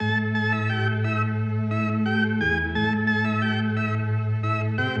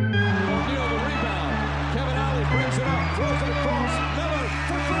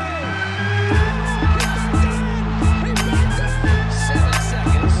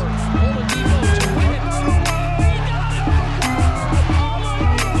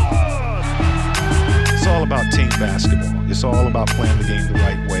It's all about playing the game the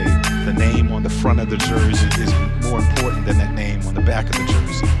right way. The name on the front of the jersey is more important than that name on the back of the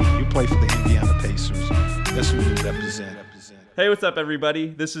jersey. You play for the Indiana Pacers. That's who you represent. Hey, what's up, everybody?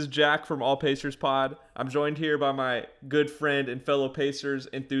 This is Jack from All Pacers Pod. I'm joined here by my good friend and fellow Pacers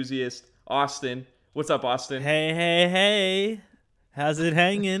enthusiast, Austin. What's up, Austin? Hey. How's it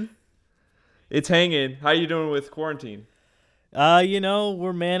hanging? It's hanging. How you doing with quarantine?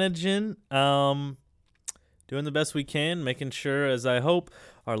 We're managing, doing the best we can, making sure, as I hope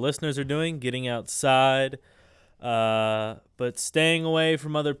our listeners are doing, getting outside, but staying away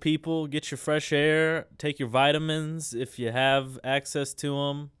from other people. Get your fresh air, take your vitamins if you have access to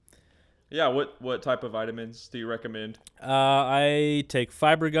them. Yeah, what type of vitamins do you recommend? I take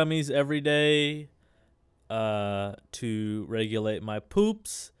fiber gummies every day to regulate my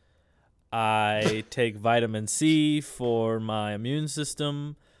poops. I take vitamin C for my immune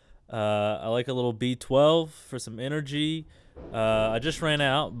system. I like a little B12 for some energy. I just ran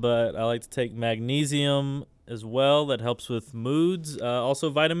out, but I like to take magnesium as well. That helps with moods. Also,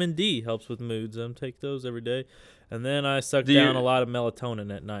 vitamin D helps with moods. I take those every day. And then I suck down a lot of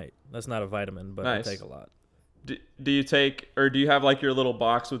melatonin at night. That's not a vitamin, but nice. I take a lot. Do you take, or do you have like your little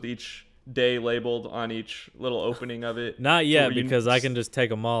box with each day labeled on each little opening of it? Not yet, because I can just take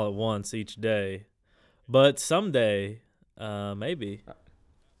them all at once each day. But someday, maybe.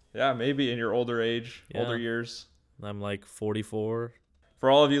 Yeah, maybe in your older age, older years. I'm like 44. For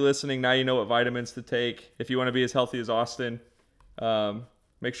all of you listening, now you know what vitamins to take. If you want to be as healthy as Austin,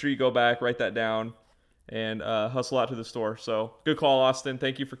 make sure you go back, write that down, and hustle out to the store. So good call, Austin.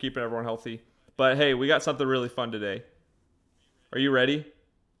 Thank you for keeping everyone healthy. But hey, we got something really fun today. Are you ready?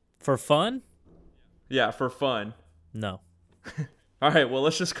 For fun? Yeah, for fun. No. All right, well,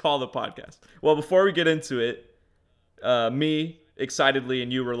 let's just call the podcast. Well, before we get into it, me excitedly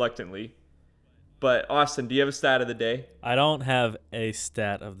and you reluctantly. But Austin, do you have a stat of the day? I don't have a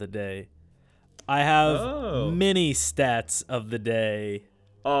stat of the day. I have many stats of the day.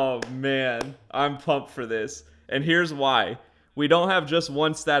 Oh, man. I'm pumped for this. And here's why. We don't have just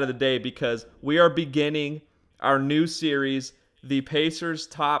one stat of the day because we are beginning our new series, the Pacers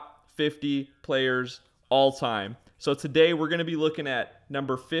Top 50 Players All Time. So today we're going to be looking at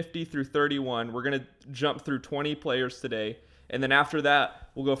number 50 through 31. We're going to jump through 20 players today. And then after that,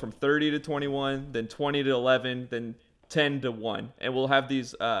 we'll go from 30 to 21, then 20 to 11, then 10 to 1. And we'll have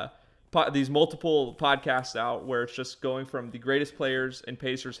these multiple podcasts out where it's just going from the greatest players in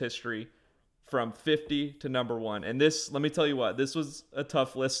Pacers history from 50 to number 1. And this, let me tell you what, this was a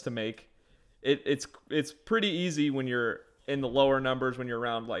tough list to make. It's pretty easy when you're in the lower numbers, when you're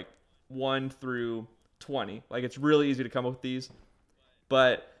around like 1 through 20. Like, it's really easy to come up with these.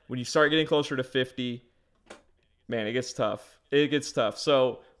 But when you start getting closer to 50, man, it gets tough.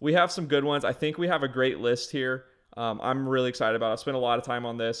 So we have some good ones. I think we have a great list here. I'm really excited about it. I've spent a lot of time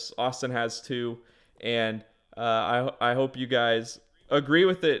on this. Austin has too. And I hope you guys agree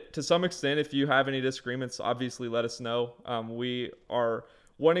with it to some extent. If you have any disagreements, obviously let us know. We are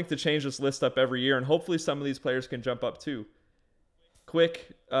wanting to change this list up every year, and hopefully some of these players can jump up too.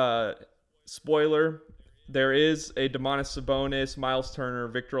 Quick spoiler, there is a Domantas Sabonis, Miles Turner,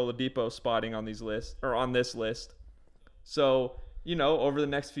 Victor Oladipo spotting on these lists, or on this list. So, over the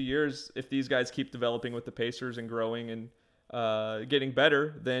next few years, if these guys keep developing with the Pacers and growing and getting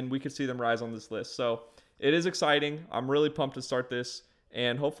better, then we could see them rise on this list. So it is exciting. I'm really pumped to start this,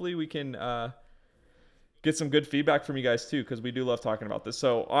 and hopefully we can get some good feedback from you guys too, because we do love talking about this.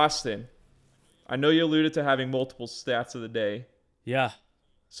 So Austin, I know you alluded to having multiple stats of the day. Yeah.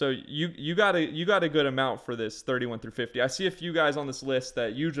 So you got a good amount for this 31 through 50. I see a few guys on this list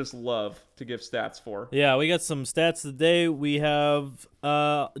that you just love to give stats for. Yeah, we got some stats today. We have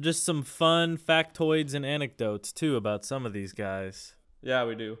just some fun factoids and anecdotes too about some of these guys. Yeah,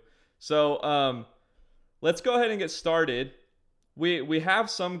 we do. So let's go ahead and get started. We have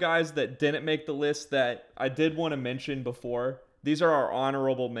some guys that didn't make the list that I did want to mention before. These are our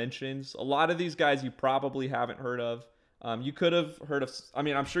honorable mentions. A lot of these guys you probably haven't heard of. You could have heard of,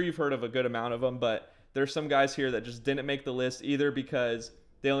 I'm sure you've heard of a good amount of them, but there's some guys here that just didn't make the list either because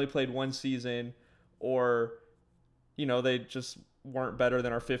they only played one season or, they just weren't better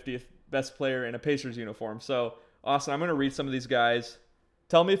than our 50th best player in a Pacers uniform. So, Austin, I'm going to read some of these guys.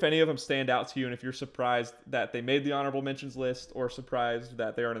 Tell me if any of them stand out to you and if you're surprised that they made the honorable mentions list or surprised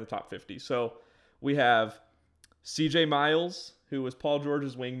that they aren't in the top 50. So, we have CJ Miles, who was Paul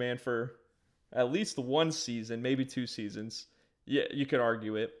George's wingman for at least one season, maybe 2 seasons. Yeah, you could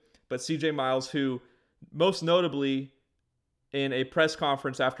argue it. But CJ Miles, who most notably in a press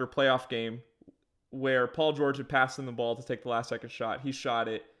conference after a playoff game where Paul George had passed him the ball to take the last second shot, he shot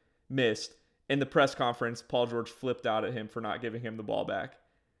it, missed, in the press conference, Paul George flipped out at him for not giving him the ball back.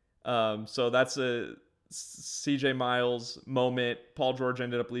 So that's a CJ Miles moment. Paul George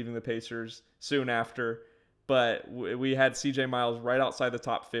ended up leaving the Pacers soon after, but we had CJ Miles right outside the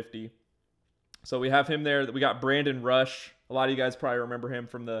top 50. So we have him there. We got Brandon Rush. A lot of you guys probably remember him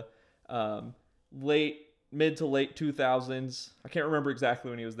from the mid to late 2000s. I can't remember exactly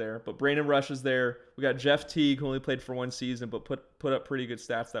when he was there, but Brandon Rush is there. We got Jeff Teague, who only played for one season, but put up pretty good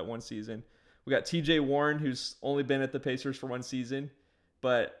stats that one season. We got TJ Warren, who's only been at the Pacers for one season,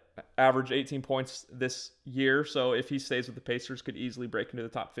 but averaged 18 points this year. So if he stays with the Pacers, could easily break into the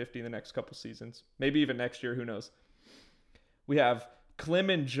top 50 in the next couple seasons. Maybe even next year, who knows. We have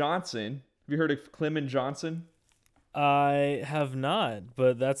Clemon Johnson. Have you heard of Clemon Johnson? I have not,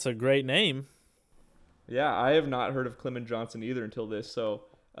 but that's a great name. Yeah, I have not heard of Clemon Johnson either until this. So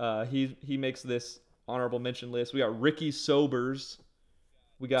he makes this honorable mention list. We got Ricky Sobers.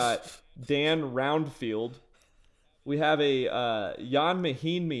 We got Dan Roundfield. We have a Jan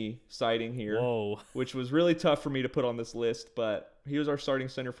Mahinmi sighting here, Whoa. which was really tough for me to put on this list, but he was our starting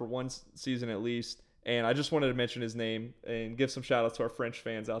center for one season at least. And I just wanted to mention his name and give some shout outs to our French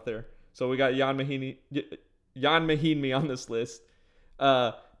fans out there. So we got Jan Mahinmi on this list.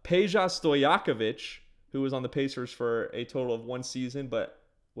 Peja Stojakovic, who was on the Pacers for a total of one season, but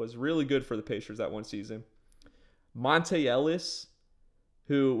was really good for the Pacers that one season. Monte Ellis,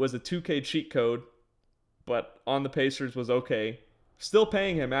 who was a 2K cheat code, but on the Pacers was okay. Still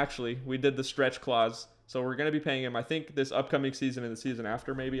paying him, actually. We did the stretch clause, so we're going to be paying him, I think, this upcoming season and the season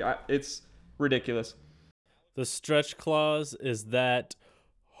after, maybe. It's ridiculous. The stretch clause is that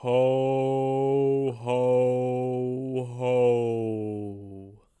ho, ho,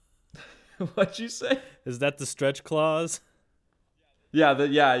 ho. What'd you say? Is that the stretch clause? Yeah,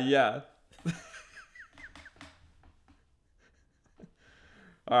 yeah.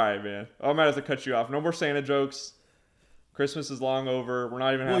 All right, man. I might have to cut you off. No more Santa jokes. Christmas is long over. We're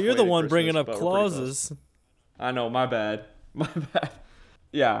not even halfway. Well, you're the to one Christmas, bringing up but we're pretty close. clauses. I know. My bad. My bad.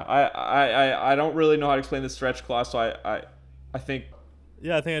 Yeah, I don't really know how to explain the stretch clause, so I think.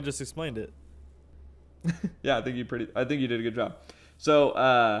 Yeah, I think I just explained it. Yeah, I think you did a good job.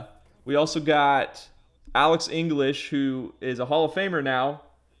 So we also got Alex English, who is a Hall of Famer now,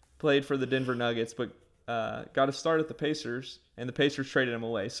 played for the Denver Nuggets, but got a start at the Pacers, and the Pacers traded him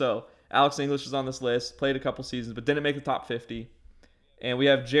away. So Alex English is on this list, played a couple seasons, but didn't make the top 50. And we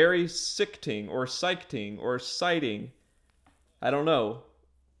have Jerry Sichting, or Sighting. I don't know.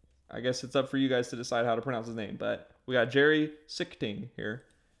 I guess it's up for you guys to decide how to pronounce his name, but we got Jerry Sichting here,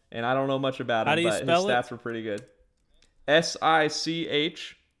 and I don't know much about him, but his stats were pretty good. Sichting.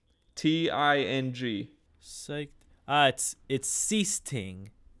 It's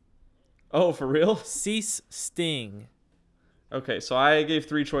Ceasting. Oh, for real? Cease Sting. Okay, so I gave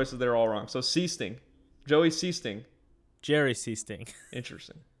three choices. They're all wrong. So Seasting. Joey Seasting. Jerry Ceasting.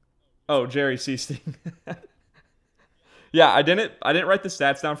 Interesting. Oh, Jerry Seasting. Yeah, I didn't write the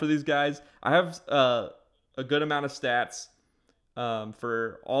stats down for these guys. I have a good amount of stats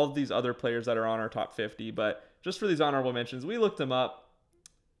for all of these other players that are on our top 50, but just for these honorable mentions, we looked them up.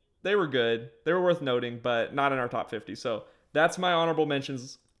 They were good. They were worth noting, but not in our top 50. So that's my honorable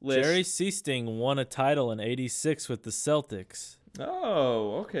mentions list. Jerry Seasting won a title in '86 with the Celtics.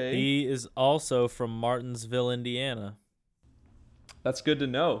 Oh, okay. He is also from Martinsville, Indiana. That's good to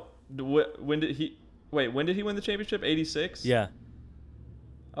know. When did he win the championship? 86? Yeah.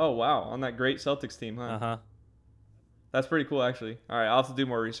 Oh, wow. On that great Celtics team, huh? Uh-huh. That's pretty cool, actually. All right, I'll have to do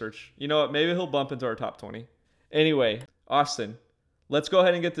more research. You know what? Maybe he'll bump into our top 20. Anyway, Austin, let's go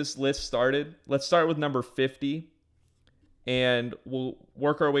ahead and get this list started. Let's start with number 50, and we'll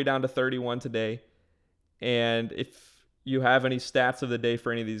work our way down to 31 today. And if you have any stats of the day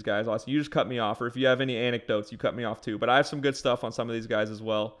for any of these guys, Austin, you just cut me off. Or if you have any anecdotes, you cut me off too. But I have some good stuff on some of these guys as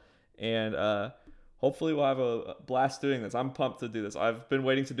well. And hopefully we'll have a blast doing this. I'm pumped to do this. I've been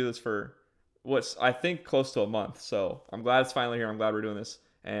waiting to do this for what's, I think, close to a month. So I'm glad it's finally here. I'm glad we're doing this.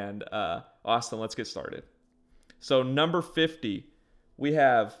 And Austin, let's get started. So number 50, we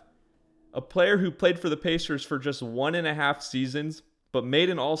have a player who played for the Pacers for just 1.5 seasons, but made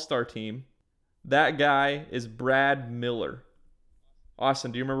an all-star team. That guy is Brad Miller.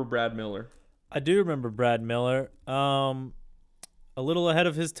 Austin, do you remember Brad Miller? I do remember Brad Miller. A little ahead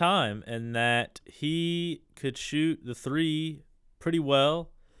of his time in that he could shoot the three pretty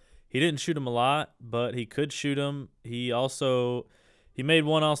well. He didn't shoot him a lot, but he could shoot him. He made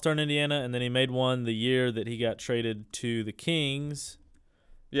one All-Star in Indiana, and then he made one the year that he got traded to the Kings.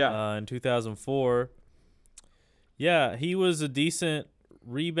 Yeah. In 2004. Yeah, he was a decent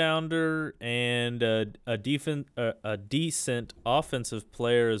rebounder and a decent offensive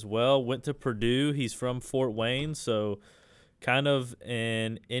player as well. Went to Purdue. He's from Fort Wayne, so kind of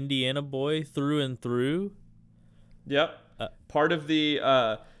an Indiana boy through and through. Yep. Part of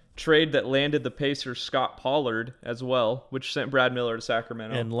the trade that landed the Pacers Scott Pollard as well, which sent Brad Miller to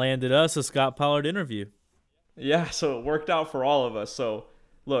Sacramento. And landed us a Scott Pollard interview. Yeah, so it worked out for all of us. So,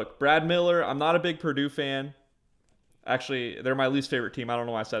 look, Brad Miller, I'm not a big Purdue fan. Actually, they're my least favorite team. I don't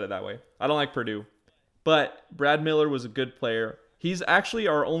know why I said it that way. I don't like Purdue. But Brad Miller was a good player. He's actually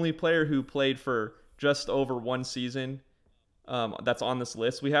our only player who played for just over one season that's on this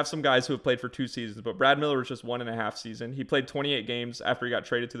list. We have some guys who have played for 2 seasons, but Brad Miller was just 1.5 season. He played 28 games after he got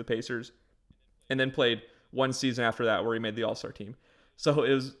traded to the Pacers and then played 1 season after that where he made the All-Star team. So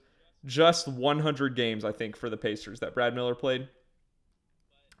it was just 100 games, I think, for the Pacers that Brad Miller played.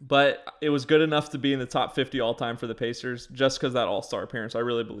 But it was good enough to be in the top 50 all-time for the Pacers just because that All-Star appearance. I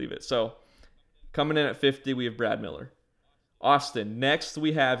really believe it. So coming in at 50, we have Brad Miller. Austin, next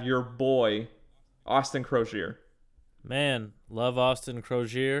we have your boy, Austin Crozier. Man, love Austin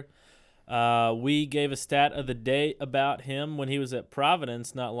Crozier. We gave a stat of the day about him when he was at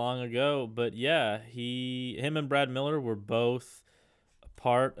Providence not long ago. But yeah, him and Brad Miller were both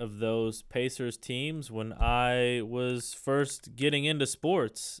part of those Pacers teams when I was first getting into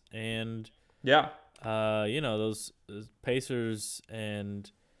sports. And yeah, those Pacers and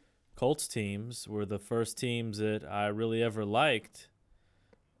Colts teams were the first teams that I really ever liked.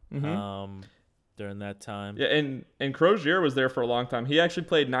 During that time. Yeah, and Crozier was there for a long time. He actually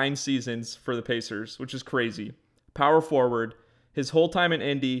played 9 seasons for the Pacers, which is crazy. Power forward. His whole time in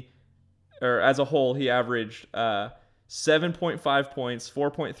Indy, or as a whole, he averaged 7.5 points,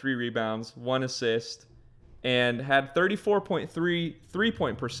 4.3 rebounds, 1 assist, and had 34.3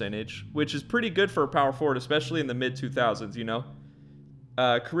 three-point percentage, which is pretty good for a power forward, especially in the mid-2000s,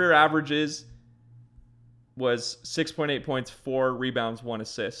 Career averages was 6.8 points, 4 rebounds, 1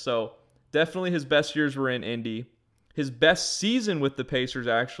 assist. So definitely his best years were in Indy. His best season with the Pacers,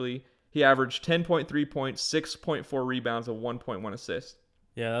 actually, he averaged 10.3 points, 6.4 rebounds, and 1.1 assist.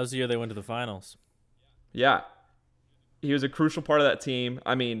 Yeah, that was the year they went to the finals. Yeah. He was a crucial part of that team.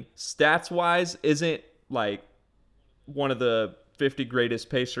 I mean, stats-wise, isn't like one of the 50 greatest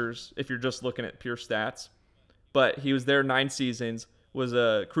Pacers if you're just looking at pure stats. But he was there 9 seasons, was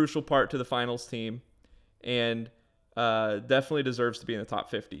a crucial part to the finals team, and definitely deserves to be in the top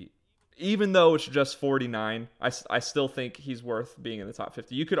 50. Even though it's just 49, I still think he's worth being in the top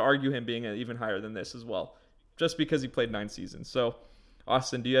 50. You could argue him being even higher than this as well, just because he played 9 seasons. So,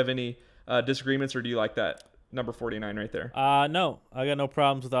 Austin, do you have any disagreements, or do you like that number 49 right there? No, I got no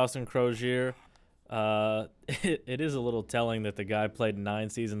problems with Austin Crozier. It is a little telling that the guy played 9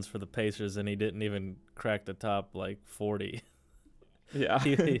 seasons for the Pacers and he didn't even crack the top 40. Yeah,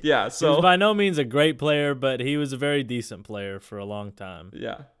 yeah. So he was by no means a great player, but he was a very decent player for a long time.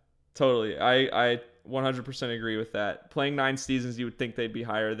 Yeah, totally. I 100% agree with that. Playing 9 seasons, you would think they'd be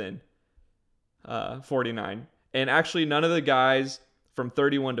higher than 49. And actually, none of the guys from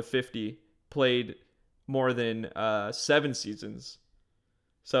 31 to 50 played more than 7 seasons.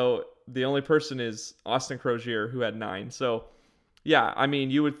 So the only person is Austin Crozier, who had 9. So, yeah, I mean,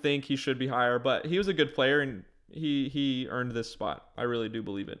 you would think he should be higher, but he was a good player, and he earned this spot. I really do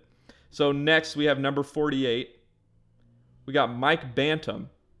believe it. So next, we have number 48. We got Mike Bantam.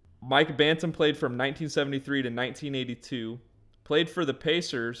 Mike Bantam played from 1973 to 1982. Played for the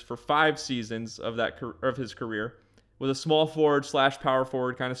Pacers for 5 seasons of his career. Was a small forward / power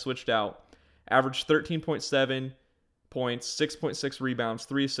forward, kind of switched out. Averaged 13.7 points, 6.6 rebounds,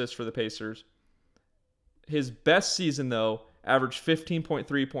 3 assists for the Pacers. His best season, though, averaged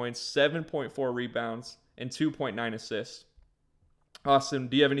 15.3 points, 7.4 rebounds, and 2.9 assists. Austin,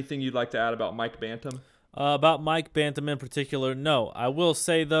 do you have anything you'd like to add about Mike Bantam? About Mike Bantam in particular, no. I will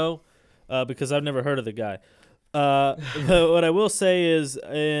say, though, because I've never heard of the guy, what I will say is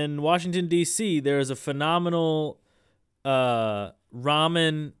in Washington, D.C., there is a phenomenal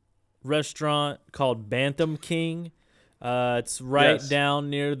ramen restaurant called Bantam King. It's right down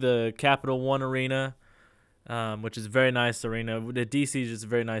near the Capital One Arena, which is a very nice arena. D.C. is just a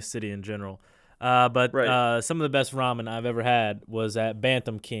very nice city in general. But some of the best ramen I've ever had was at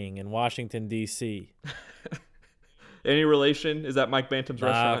Bantam King in Washington, D.C. Any relation? Is that Mike Bantam's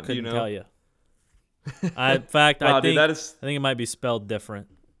restaurant? I couldn't Do you know? tell you. I think it might be spelled different.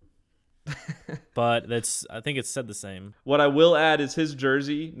 But I think it's said the same. What I will add is his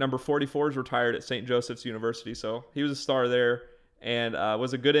jersey, number 44, is retired at St. Joseph's University. So he was a star there and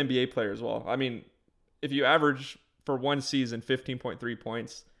was a good NBA player as well. I mean, if you average for one season 15.3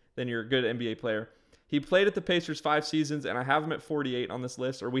 points, then you're a good NBA player. He played at the Pacers 5 seasons, and I have him at 48 on this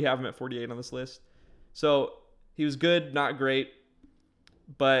list, or we have him at 48 on this list. So he was good, not great,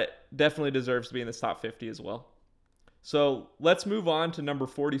 but definitely deserves to be in this top 50 as well. So let's move on to number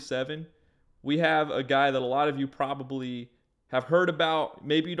 47. We have a guy that a lot of you probably have heard about.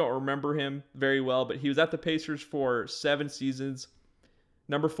 Maybe you don't remember him very well, but he was at the Pacers for 7 seasons.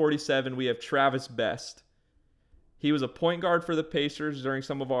 Number 47, we have Travis Best. He was a point guard for the Pacers during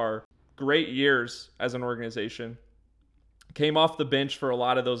some of our great years as an organization. Came off the bench for a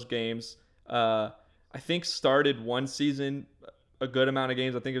lot of those games. I think started one season, a good amount of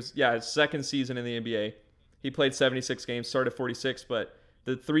games. I think it was, his second season in the NBA. He played 76 games, started 46, but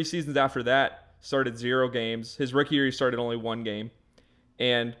the 3 seasons after that started 0 games. His rookie year, he started only 1 game.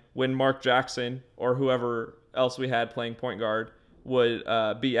 And when Mark Jackson or whoever else we had playing point guard would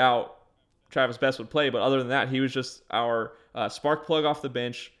be out, Travis Best would play. But other than that, he was just our spark plug off the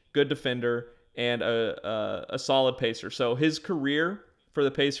bench, good defender, and a solid pacer. So his career for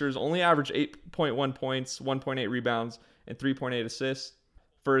the Pacers only averaged 8.1 points, 1.8 rebounds, and 3.8 assists.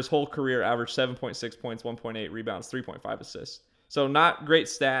 For his whole career, averaged 7.6 points, 1.8 rebounds, 3.5 assists. So not great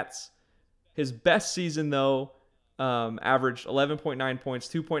stats. His best season, though, averaged 11.9 points,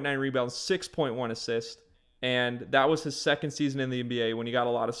 2.9 rebounds, 6.1 assists. And that was his second season in the NBA when he got a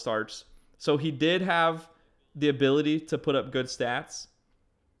lot of starts. So he did have the ability to put up good stats,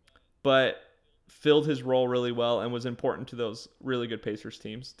 but filled his role really well and was important to those really good Pacers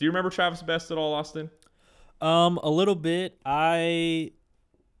teams. Do you remember Travis Best at all, Austin? A little bit. I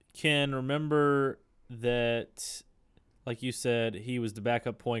can remember that, like you said, he was the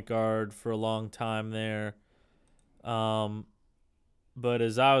backup point guard for a long time there. But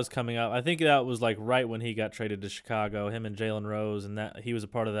as I was coming up, I think that was like right when he got traded to Chicago, him and Jalen Rose, and that he was a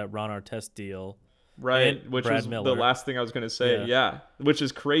part of that Ron Artest deal. Right, which Brad was Miller. the last thing I was going to say. Yeah, which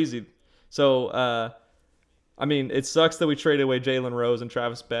is crazy. So, I mean, it sucks that we traded away Jalen Rose and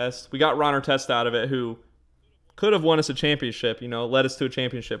Travis Best. We got Ron Artest out of it, who could have won us a championship, led us to a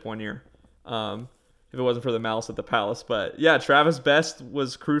championship one year, if it wasn't for the malice at the Palace. But, yeah, Travis Best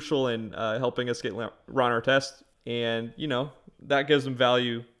was crucial in helping us get Ron Artest, and, that gives him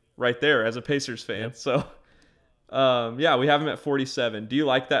value right there as a Pacers fan. Yep. So, we have him at 47. Do you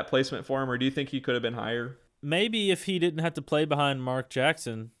like that placement for him, or do you think he could have been higher? Maybe if he didn't have to play behind Mark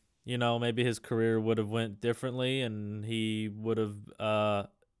Jackson, maybe his career would have went differently, and he would have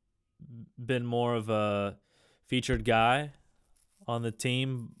been more of a featured guy on the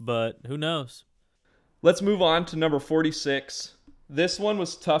team. But who knows? Let's move on to number 46. This one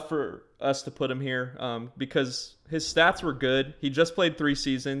was tough for us to put him here because his stats were good. He just played 3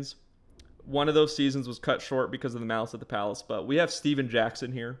 seasons. One of those seasons was cut short because of the malice at the Palace. But we have Steven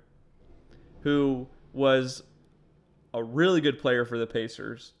Jackson here, who was a really good player for the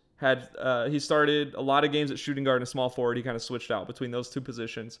Pacers. He started a lot of games at shooting guard and small forward. He kind of switched out between those 2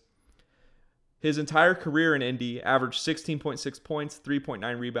 positions. His entire career in Indy averaged 16.6 points,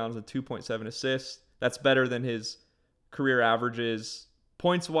 3.9 rebounds, and 2.7 assists. That's better than his career averages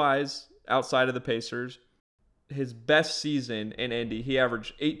points-wise outside of the Pacers. His best season in Indy, he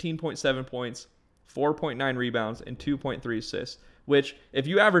averaged 18.7 points, 4.9 rebounds, and 2.3 assists, which if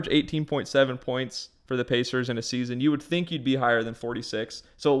you average 18.7 points for the Pacers in a season, you would think you'd be higher than 46.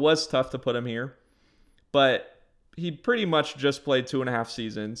 So it was tough to put him here. But he pretty much just played 2.5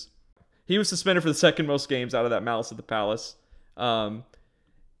 seasons. He was suspended for the second most games out of that malice at the Palace.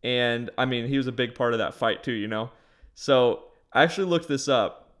 And, I mean, he was a big part of that fight too, So I actually looked this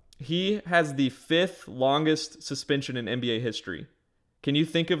up. He has the 5th longest suspension in NBA history. Can you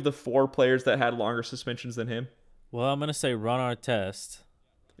think of the 4 players that had longer suspensions than him? Well, I'm going to say Ron Artest.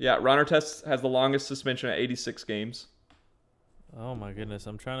 Yeah, Ron Artest has the longest suspension at 86 games. Oh, my goodness.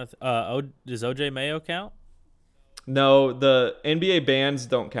 I'm trying to does OJ Mayo count? No, the NBA bans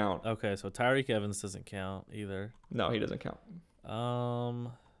don't count. Okay, so Tyreek Evans doesn't count either. No, he doesn't count.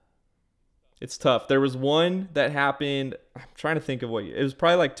 It's tough. There was one that happened, I'm trying to think of what, it was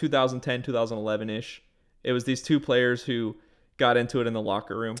probably like 2010, 2011-ish. It was these 2 players who got into it in the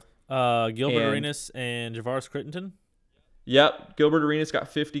locker room. Gilbert Arenas and Javaris Crittenton? Yep, Gilbert Arenas got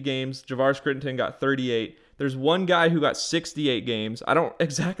 50 games. Javaris Crittenton got 38. There's one guy who got 68 games. I don't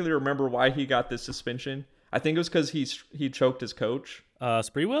exactly remember why he got this suspension. I think it was because he choked his coach.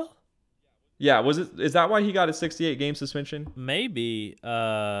 Sprewell? Yeah, is that why he got a 68-game suspension? Maybe.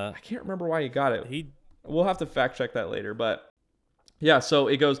 I can't remember why he got it. We'll have to fact check that later. But yeah, so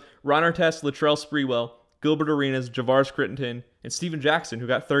it goes Ron Artest, Latrell Sprewell, Gilbert Arenas, Javaris Crittenton, and Steven Jackson, who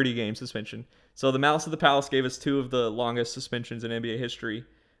got 30-game suspension. So the malice of the Palace gave us 2 of the longest suspensions in NBA history.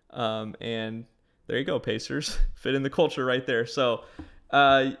 And there you go, Pacers. Fit in the culture right there. So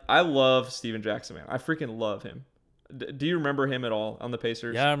I love Steven Jackson, man. I freaking love him. Do you remember him at all on the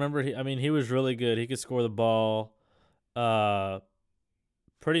Pacers? Yeah, I remember. He was really good. He could score the ball,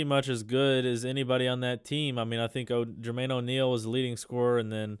 pretty much as good as anybody on that team. I mean, I think Jermaine O'Neal was the leading scorer,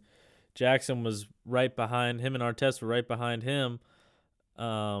 and then Jackson was right behind him, and Artest were right behind him.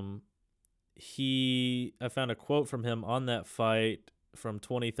 I found a quote from him on that fight from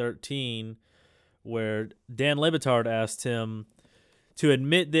 2013 where Dan Le Batard asked him to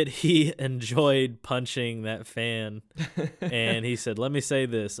admit that he enjoyed punching that fan. And he said, "Let me say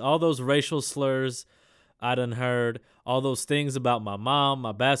this. All those racial slurs I done heard, all those things about my mom,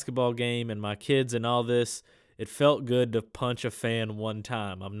 my basketball game, and my kids and all this, it felt good to punch a fan one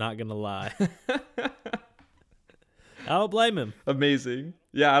time. I'm not going to lie." I don't blame him. Amazing.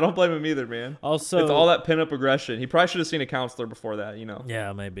 Yeah, I don't blame him either, man. Also, it's all that pin-up aggression. He probably should have seen a counselor before that, you know.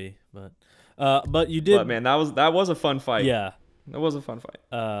 Yeah, maybe. But you did. But, man, that was a fun fight. Yeah. That was a fun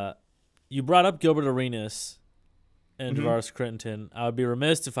fight. You brought up Gilbert Arenas and Javaris Crittenton. I would be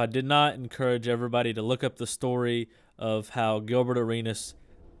remiss if I did not encourage everybody to look up the story of how Gilbert Arenas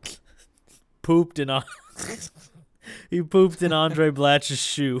pooped in he pooped in Andre Blatch's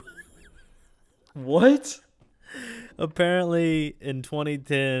shoe. What? Apparently, in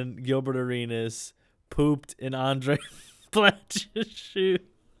 2010, Gilbert Arenas pooped in Andre Blatch's shoe.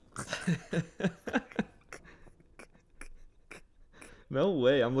 No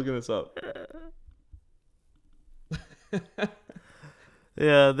way. I'm looking this up.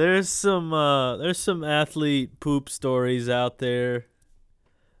 Yeah, there's some athlete poop stories out there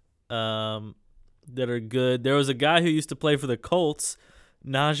that are good. There was a guy who used to play for the Colts,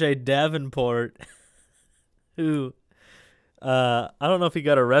 Najee Davenport, who I don't know if he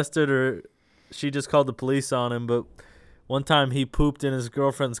got arrested or she just called the police on him, but one time he pooped in his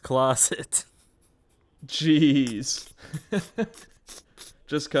girlfriend's closet. Jeez.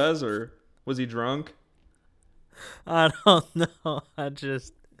 Just 'cause, or was he drunk? I don't know.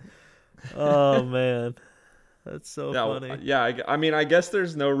 Oh, man. That's so funny. Yeah, I mean, I guess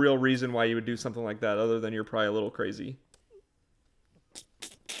there's no real reason why you would do something like that other than you're probably a little crazy.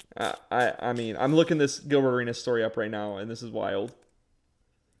 I mean, I'm looking this Gilbert Arenas story up right now, and this is wild.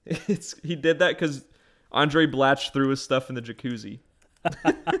 He did that because Andre Blatch threw his stuff in the jacuzzi.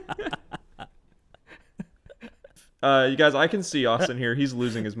 You guys, I can see Austin here. He's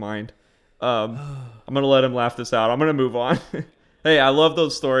losing his mind. I'm going to let him laugh this out. I'm going to move on. Hey, I love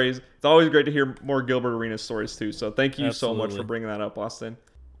those stories. It's always great to hear more Gilbert Arenas stories, too. So thank you so much for bringing that up, Austin.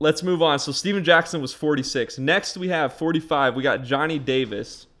 Let's move on. So Steven Jackson was 46. Next, we have 45. We got Johnny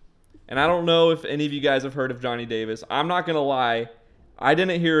Davis. And I don't know if any of you guys have heard of Johnny Davis. I'm not going to lie. I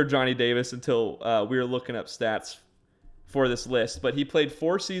didn't hear of Johnny Davis until we were looking up stats for this list. But he played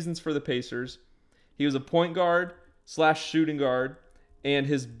 4 seasons for the Pacers. He was a point guard / shooting guard. And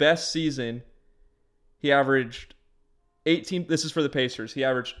his best season, he averaged 18. This is for the Pacers. He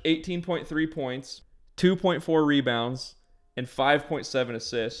averaged 18.3 points, 2.4 rebounds, and 5.7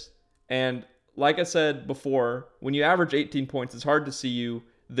 assists. And like I said before, when you average 18 points, it's hard to see you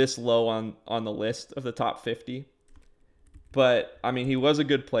this low on the list of the top 50. But, I mean, he was a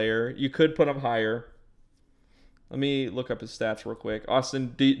good player. You could put him higher. Let me look up his stats real quick.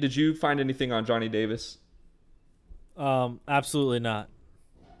 Austin, did you find anything on Johnny Davis? Absolutely not.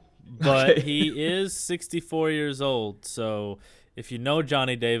 But Okay. he is 64 years old, so if you know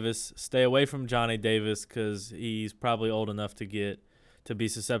Johnny Davis, stay away from Johnny Davis because he's probably old enough to be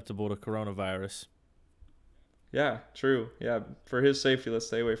susceptible to coronavirus. Yeah, true. Yeah, for his safety, let's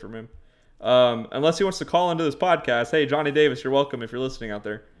stay away from him. Unless he wants to call into this podcast. Hey, Johnny Davis, you're welcome if you're listening out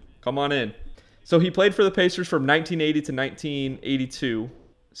there. Come on in. So he played for the Pacers from 1980 to 1982.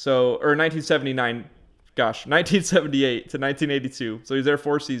 Or 1979. 1978 to 1982. So he's there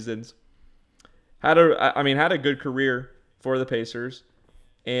 4 seasons. Had a good career for the Pacers,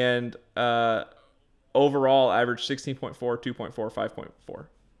 and overall averaged 16.4, 2.4,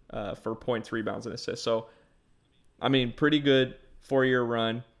 5.4 for points, rebounds, and assists. So, I mean, pretty good 4-year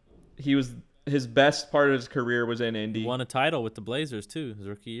run. His best part of his career was in Indy. He won a title with the Blazers too, his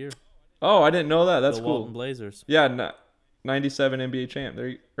rookie year. Oh, I didn't know that. That's the cool. Walton Blazers. Yeah, 97 NBA champ.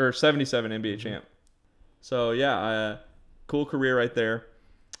 Or 77 NBA champ. So, yeah, cool career right there.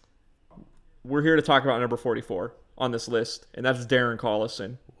 We're here to talk about number 44 on this list, and that's Darren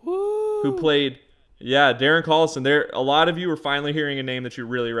Collison, who played. Yeah, Darren Collison. A lot of you are finally hearing a name that you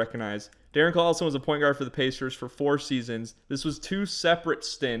really recognize. Darren Collison was a point guard for the Pacers for 4 seasons. This was 2 separate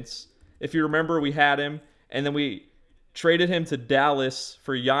stints. If you remember, we had him, and then we traded him to Dallas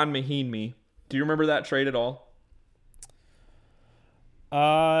for Jan Mahinmi. Do you remember that trade at all?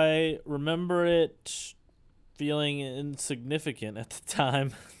 I remember it feeling insignificant at the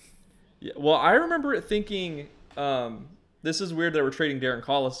time. Yeah, well, I remember it thinking, this is weird that we're trading Darren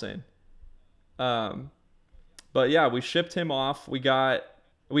Collison. But yeah, we shipped him off. We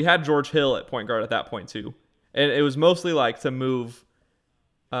had George Hill at point guard at that point too. And it was mostly like to move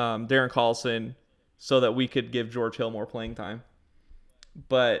Darren Collison so that we could give George Hill more playing time.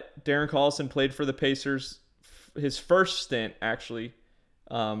 But Darren Collison played for the Pacers. His first stint actually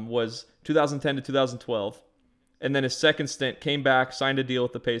was 2010 to 2012. And then his second stint came back, signed a deal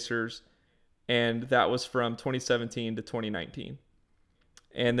with the Pacers, and that was from 2017 to 2019.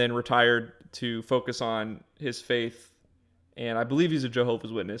 And then retired to focus on his faith. And I believe he's a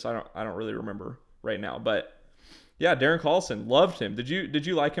Jehovah's Witness. I don't really remember right now, but yeah, Darren Collison, loved him. Did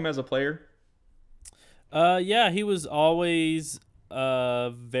you like him as a player? Yeah, he was always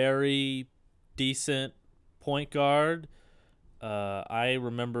a very decent point guard. I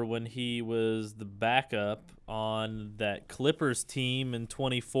remember when he was the backup on that Clippers team in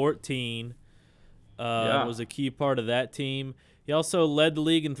 2014. Was a key part of that team. He also led the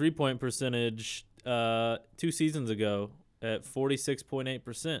league in three-point percentage 2 seasons ago at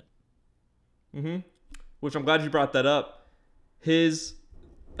 46.8%. Mm-hmm. Which I'm glad you brought that up. His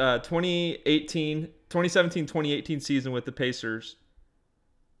 2017-2018 season with the Pacers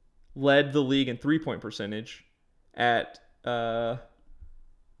led the league in three-point percentage at that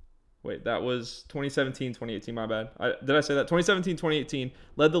was 2017-2018, my bad. Did I say that? 2017-2018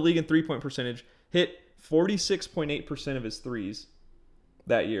 led the league in three-point percentage, hit 46.8% of his threes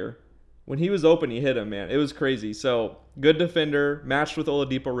that year. When he was open, he hit them, man. It was crazy. So, good defender, matched with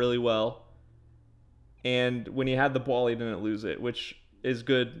Oladipo really well. And when he had the ball, he didn't lose it, which is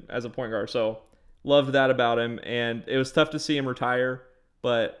good as a point guard. So, loved that about him. And it was tough to see him retire,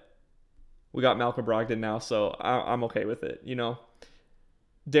 but we got Malcolm Brogdon now, so I'm okay with it, you know.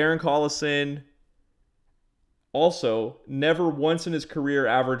 Darren Collison also never once in his career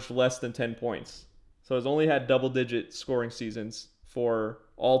averaged less than 10 points. So he's only had double-digit scoring seasons for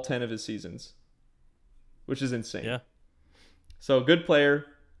all 10 of his seasons, which is insane. Yeah. So good player.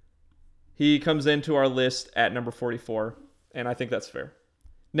 He comes into our list at number 44, and I think that's fair.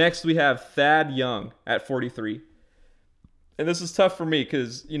 Next, we have Thad Young at 43. And this is tough for me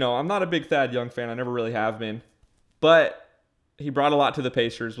because, you know, I'm not a big Thad Young fan. I never really have been. But he brought a lot to the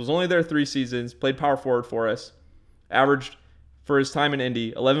Pacers. Was only there 3 seasons. Played power forward for us. Averaged, for his time in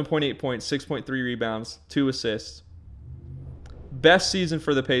Indy, 11.8 points, 6.3 rebounds, 2 assists. Best season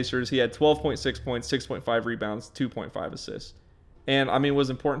for the Pacers. He had 12.6 points, 6.5 rebounds, 2.5 assists. And, I mean,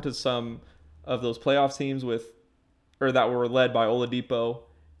 was important to some of those playoff teams that were led by Oladipo.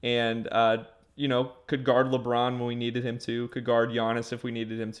 And, you know, could guard LeBron when we needed him to, could guard Giannis if we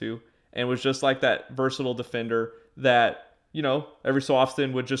needed him to, and was just like that versatile defender that, you know, every so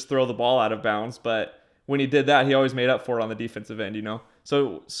often would just throw the ball out of bounds, but when he did that, he always made up for it on the defensive end, you know?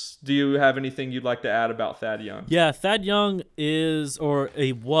 So do you have anything you'd like to add about Thad Young? Yeah, Thad Young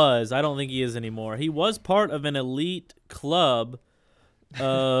he was, I don't think he is anymore. He was part of an elite club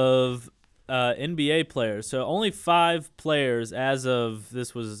of NBA players. So only 5 players as of,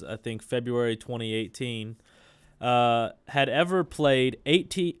 this was, I think, February 2018, had ever played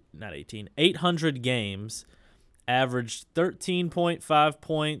 800 games, averaged 13.5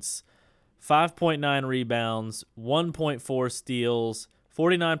 points, 5.9 rebounds, 1.4 steals,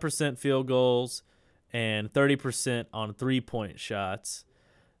 49% field goals, and 30% on three-point shots.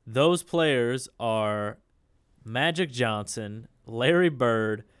 Those players are Magic Johnson, Larry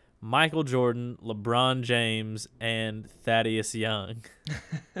Bird, Michael Jordan, LeBron James, and Thaddeus Young.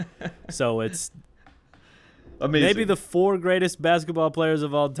 So it's amazing. Maybe the 4 greatest basketball players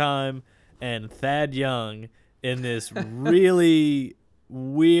of all time and Thad Young in this really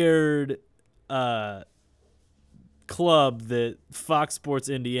weird club that Fox Sports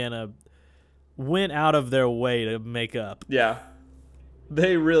Indiana went out of their way to make up. Yeah.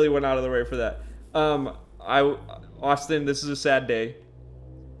 They really went out of their way for that. Austin, this is a sad day.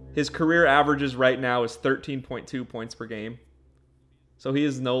 His career averages right now is 13.2 points per game. So he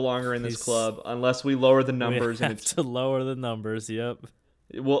is no longer in this club unless we lower the numbers. We have to lower the numbers, yep.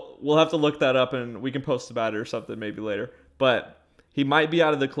 We'll have to look that up and we can post about it or something maybe later. But he might be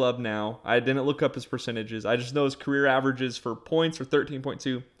out of the club now. I didn't look up his percentages. I just know his career averages for points are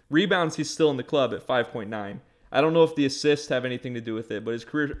 13.2. Rebounds, he's still in the club at 5.9. I don't know if the assists have anything to do with it, but his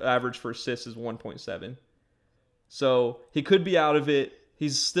career average for assists is 1.7. So he could be out of it.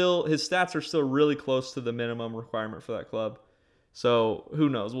 His stats are still really close to the minimum requirement for that club. So who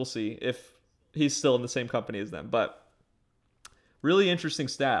knows? We'll see if he's still in the same company as them. But really interesting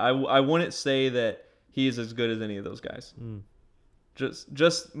stat. I wouldn't say that he is as good as any of those guys.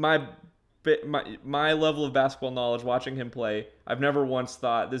 Just my my level of basketball knowledge watching him play, I've never once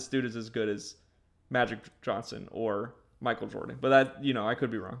thought this dude is as good as Magic Johnson or Michael Jordan. But that, I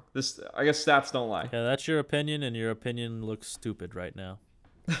could be wrong. I guess stats don't lie. Yeah, that's your opinion, and your opinion looks stupid right now.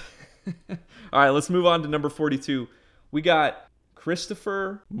 All right, let's move on to number 42. We got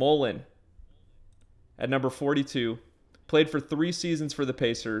Christopher Mullin at number 42. Played for 3 seasons for the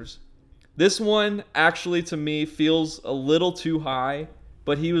Pacers. This one actually to me feels a little too high,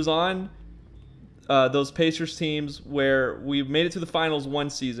 but he was on those Pacers teams where we made it to the finals one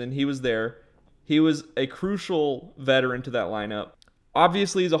season. He was there. He was a crucial veteran to that lineup.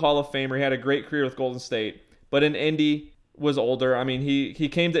 Obviously, he's a Hall of Famer. He had a great career with Golden State, but in Indy was older. I mean, he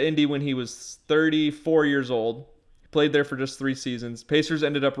came to Indy when he was 34 years old. He played there for just 3 seasons. Pacers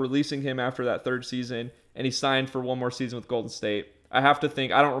ended up releasing him after that 3rd season, and he signed for 1 more season with Golden State. I have to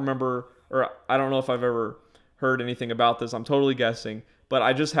think, I don't remember, or I don't know if I've ever heard anything about this. I'm totally guessing, but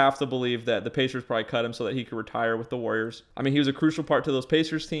I just have to believe that the Pacers probably cut him so that he could retire with the Warriors. I mean, he was a crucial part to those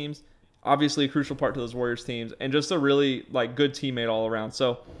Pacers teams, obviously a crucial part to those Warriors teams, and just a really good teammate all around.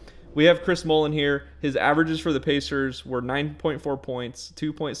 So we have Chris Mullin here. His averages for the Pacers were 9.4 points,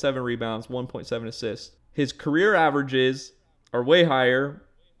 2.7 rebounds, 1.7 assists. His career averages are way higher,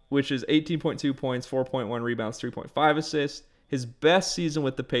 which is 18.2 points, 4.1 rebounds, 3.5 assists. His best season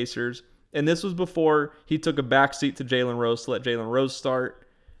with the Pacers, and this was before he took a backseat to Jalen Rose to let Jalen Rose start.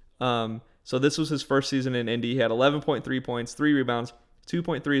 So this was his first season in Indy. He had 11.3 points, 3 rebounds,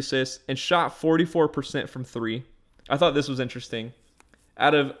 2.3 assists, and shot 44% from 3. I thought this was interesting.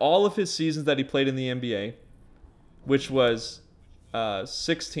 Out of all of his seasons that he played in the NBA, which was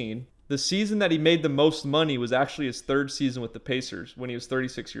 16, the season that he made the most money was actually his 3rd season with the Pacers when he was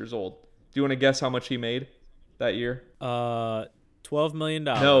 36 years old. Do you want to guess how much he made that year? $12 million.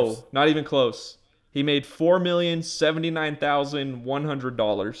 No, not even close. He made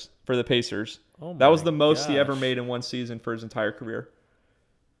 $4,079,100 for the Pacers. Oh that was the my most he ever gosh. made in one season for his entire career.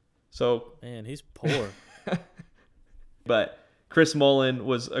 So, Man, he's poor. but Chris Mullin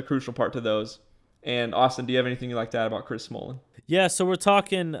was a crucial part to those. And Austin, do you have anything you'd like to add about Chris Mullin? Yeah, so we're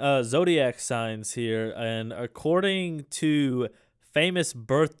talking zodiac signs here, and according to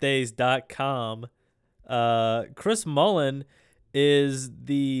famousbirthdays.com, Chris Mullin is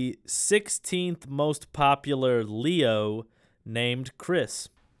the 16th most popular Leo named Chris.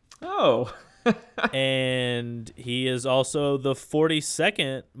 Oh, And he is also the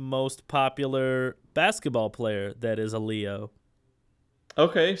 42nd most popular basketball player that is a Leo.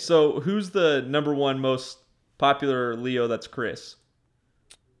 okay. So who's the number 1 most popular Leo that's Chris?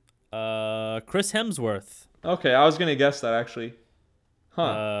 Chris Hemsworth. Okay, I was going to guess that actually.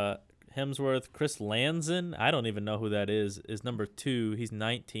 Huh. Hemsworth, Chris Lanzin, I don't even know who that is number 2. He's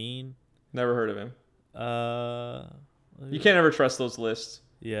 19. Never heard of him. You can't ever trust those lists.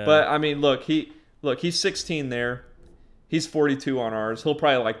 Yeah. But I mean, he's 16 there. He's 42 on ours. He'll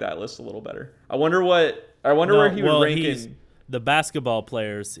probably like that list a little better. I wonder where he would rank in. The basketball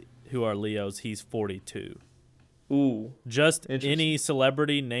players who are Leos, he's 42. Ooh. Just Interesting. any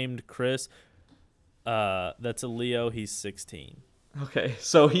celebrity named Chris that's a Leo, he's 16. Okay,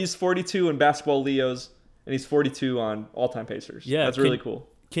 so he's 42 in basketball Leos, and he's 42 on all-time Pacers. Yeah, that's really cool.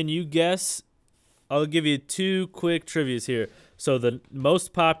 Can you guess? I'll give you 2 quick trivias here. So the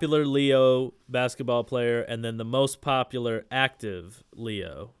most popular Leo basketball player, and then the most popular active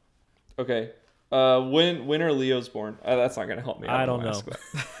Leo. Okay. When are Leos born? That's not gonna help me. I don't know. ask that.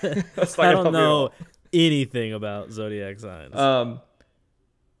 That's not I gonna don't help me at know all. anything about zodiac signs.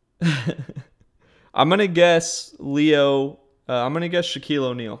 I'm gonna guess Leo. I'm gonna guess Shaquille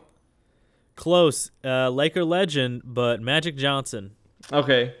O'Neal. Close. Laker legend, but Magic Johnson.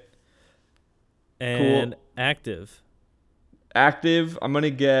 Okay. And Cool. active. Active. I'm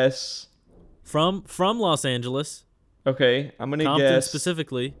gonna guess. From Los Angeles. Okay. I'm gonna Compton guess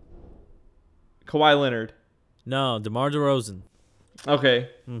specifically. Kawhi Leonard. No, DeMar DeRozan. Okay.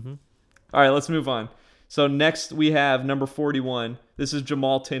 Mm-hmm. All right. Let's move on. So next we have number 41. This is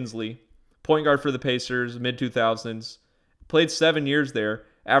Jamal Tinsley, point guard for the Pacers, mid 2000s. Played 7 years there.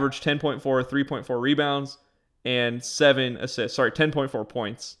 Averaged 10.4, 3.4 rebounds, and 7 assists. Sorry, 10.4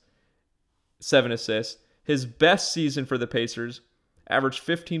 points, 7 assists. His best season for the Pacers, averaged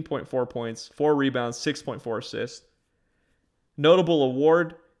 15.4 points, 4 rebounds, 6.4 assists. Notable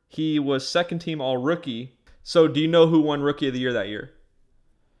award, he was second team all-rookie. So do you know who won Rookie of the Year that year?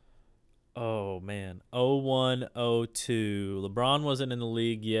 Oh, man. 01, 02. LeBron wasn't in the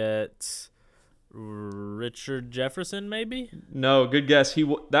league yet. Richard Jefferson, maybe? No, good guess.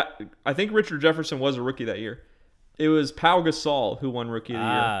 I think Richard Jefferson was a rookie that year. It was Pau Gasol who won Rookie of the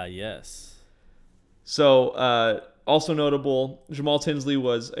Year. Ah, yes. So Also notable, Jamal Tinsley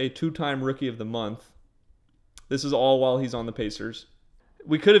was a 2-time Rookie of the Month. This is all while he's on the Pacers.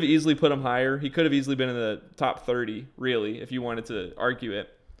 We could have easily put him higher. He could have easily been in the top 30, really, if you wanted to argue it.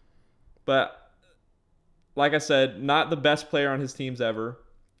 But like I said, not the best player on his teams ever.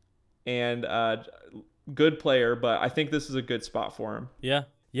 And good player, but I think this is a good spot for him. Yeah.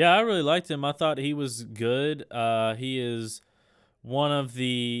 Yeah, I really liked him. I thought he was good. He is one of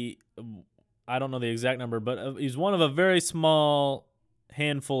the, I don't know the exact number, but he's one of a very small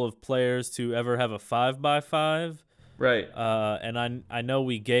handful of players to ever have a 5x5. Right. And I know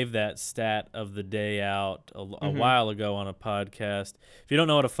we gave that stat of the day out a while ago on a podcast. If you don't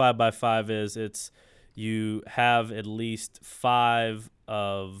know what a 5x5 is, it's you have at least 5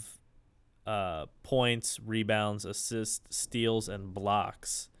 of points, rebounds, assists, steals, and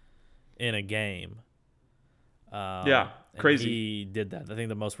blocks in a game. Crazy. He did that. I think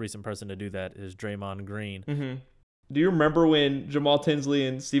the most recent person to do that is Draymond Green. Mm-hmm. Do you remember when Jamal Tinsley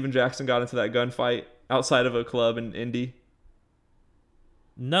and Steven Jackson got into that gunfight outside of a club in Indy?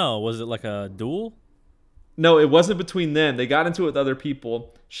 No, was it like a duel? No, it wasn't between them. They got into it with other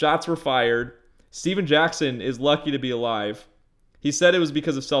people. Shots were fired. Steven Jackson is lucky to be alive. He said it was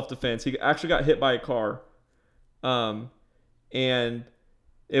because of self-defense. He actually got hit by a car. And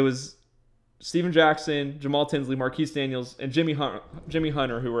it was Steven Jackson, Jamal Tinsley, Marquise Daniels, and Jimmy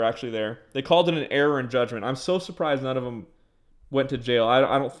Hunter who were actually there. They called it an error in judgment. I'm so surprised none of them went to jail.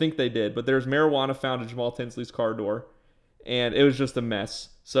 I don't think they did, but there's marijuana found in Jamal Tinsley's car door, and it was just a mess.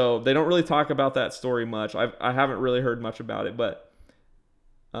 So they don't really talk about that story much. I haven't really heard much about it, but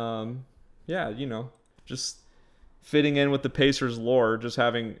yeah, just fitting in with the Pacers lore, just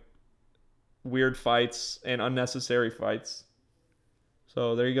having weird fights and unnecessary fights.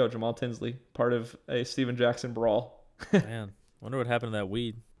 So there you go, Jamal Tinsley, part of a Steven Jackson brawl. Man, wonder what happened to that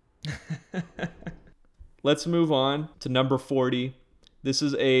weed. Let's move on to number 40. This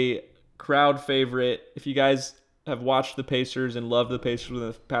is a crowd favorite. If you guys have watched the Pacers and loved the Pacers in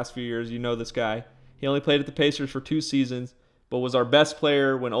the past few years, you know this guy. He only played at the Pacers for 2 seasons, but was our best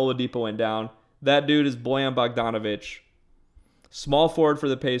player when Oladipo went down. That dude is Bojan Bogdanovic. Small forward for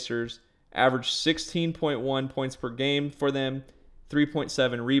the Pacers. Averaged 16.1 points per game for them,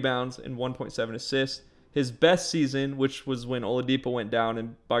 3.7 rebounds, and 1.7 assists. His best season, which was when Oladipo went down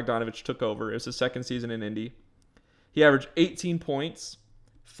and Bogdanovic took over, it was his second season in Indy. He averaged 18 points,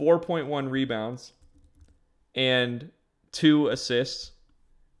 4.1 rebounds, and 2 assists.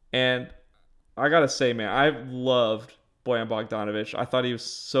 And I got to say, man, I loved Bojan Bogdanovic. I thought he was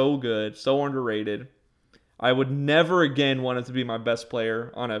so good, so underrated. I would never again want him to be my best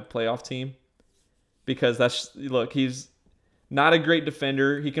player on a playoff team because he's not a great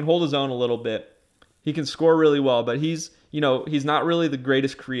defender. He can hold his own a little bit. He can score really well, but he's not really the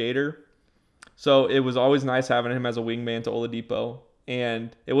greatest creator. So it was always nice having him as a wingman to Oladipo.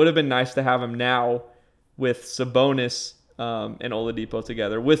 And it would have been nice to have him now with Sabonis and Oladipo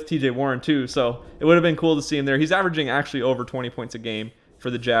together, with TJ Warren too. So it would have been cool to see him there. He's averaging actually over 20 points a game for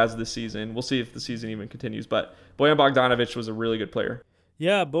the Jazz this season. We'll see if the season even continues. But Bojan Bogdanovic was a really good player.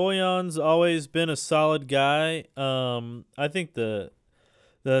 Yeah, Bojan's always been a solid guy. I think the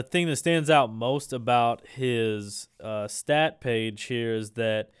thing that stands out most about his stat page here is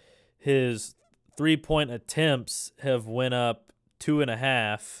that his 3-point attempts have went up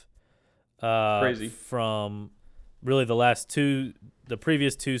 2.5. Crazy. From really the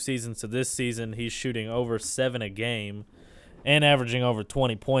previous 2 seasons to this season. He's shooting over 7 a game and averaging over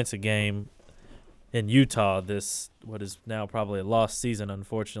 20 points a game in Utah. What is now probably a lost season,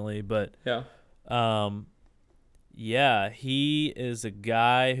 unfortunately, but yeah, he is a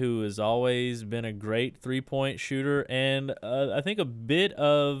guy who has always been a great 3-point shooter and I think a bit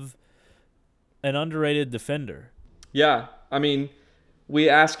of an underrated defender. Yeah, I mean, we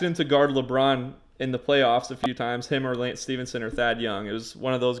asked him to guard LeBron in the playoffs a few times, him or Lance Stevenson or Thad Young. It was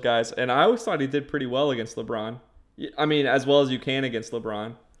one of those guys, and I always thought he did pretty well against LeBron. I mean, as well as you can against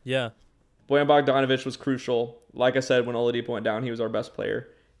LeBron. Yeah. Bojan Bogdanovic was crucial. Like I said, when Oladipo went down, he was our best player.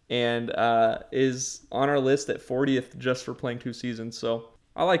 And is on our list at 40th just for playing 2 seasons. So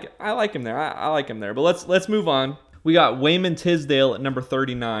I like him there. I like him there. But let's move on. We got Wayman Tisdale at number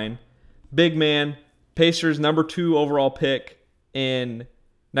 39. Big man. Pacers number 2 overall pick in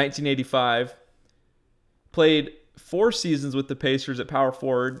 1985. Played 4 seasons with the Pacers at power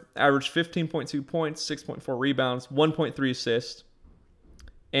forward. Averaged 15.2 points, 6.4 rebounds, 1.3 assists.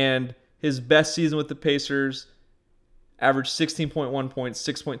 And his best season with the Pacers averaged 16.1 points,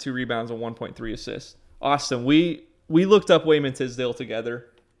 6.2 rebounds, and 1.3 assists. Austin, we looked up Wayman Tisdale together,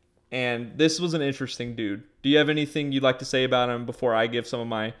 and this was an interesting dude. Do you have anything you'd like to say about him before I give some of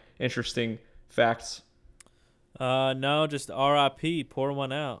my interesting facts? No, just R.I.P. Pour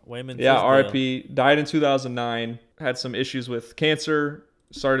one out. Wayman Yeah, Tisdale. R.I.P. Died in 2009. Had some issues with cancer,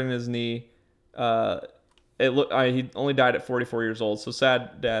 started in his knee. He only died at 44 years old, so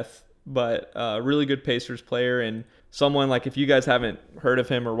sad death. But really good Pacers player, and someone like, if you guys haven't heard of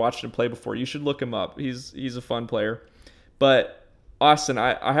him or watched him play before, you should look him up. He's a fun player. But Austin,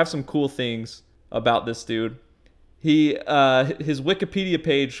 I have some cool things about this dude. His Wikipedia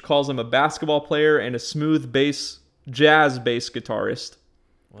page calls him a basketball player and a smooth jazz bass guitarist.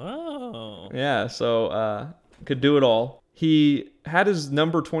 Whoa. Yeah, so could do it all. He had his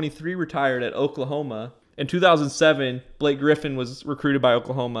number 23 retired at Oklahoma. In 2007, Blake Griffin was recruited by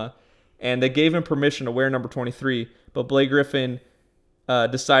Oklahoma, and they gave him permission to wear number 23, but Blake Griffin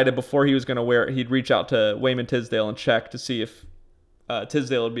decided before he was going to wear it, he'd reach out to Wayman Tisdale and check to see if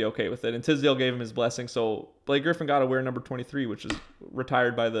Tisdale would be okay with it. And Tisdale gave him his blessing, so Blake Griffin got to wear number 23, which is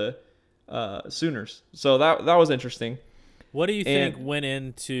retired by the Sooners. So that was interesting. What do you think went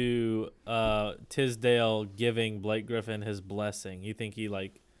into Tisdale giving Blake Griffin his blessing? You think he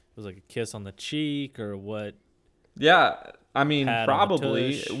it was like a kiss on the cheek or what? Yeah, I mean, Pat on the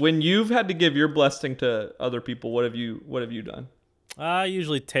probably. tush? When you've had to give your blessing to other people, what have you done? I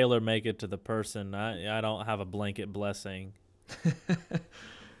usually tailor make it to the person. I don't have a blanket blessing.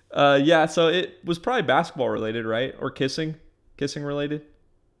 Yeah, so it was probably basketball related, right? Or kissing related.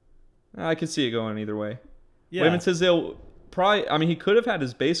 I could see it going either way. Yeah. Wayman Tisdale probably. I mean, he could have had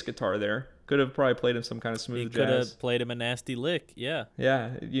his bass guitar there. Could have probably played him some kind of He smooth could jazz. have played him a nasty lick. Yeah.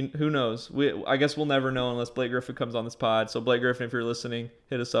 Yeah, who knows? I guess we'll never know unless Blake Griffin comes on this pod. So Blake Griffin, if you're listening,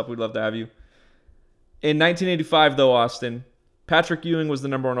 hit us up. We'd love to have you. In 1985, though, Austin, Patrick Ewing was the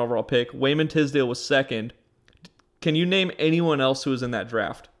number 1 overall pick. Wayman Tisdale was second. Can you name anyone else who was in that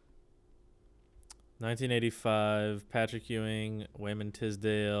draft? 1985, Patrick Ewing, Wayman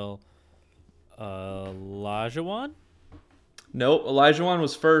Tisdale, Olajuwon? Nope, Olajuwon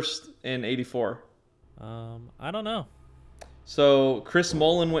was first in 84. I don't know. So Chris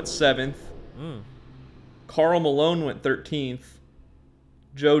Mullin went 7th. Karl Malone went 13th.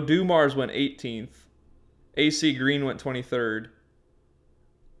 Joe Dumars went 18th. AC Green went 23rd.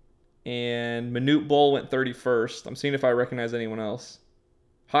 And Manute Bol went 31st. I'm seeing if I recognize anyone else.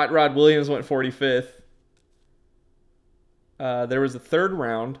 Hot Rod Williams went 45th. There was a third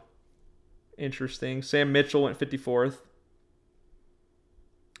round. Interesting. Sam Mitchell went 54th.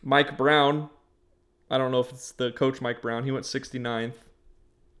 Mike Brown. I don't know if it's the coach Mike Brown. He went 69th.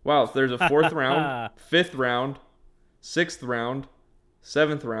 Wow, so there's a 4th round, 5th round, 6th round,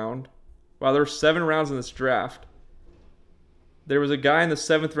 7th round. Wow, there were 7 rounds in this draft. There was a guy in the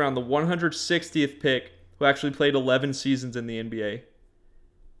 7th round, the 160th pick, who actually played 11 seasons in the NBA.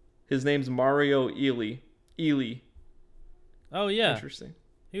 His name's Mario Ely. Oh, yeah. Interesting.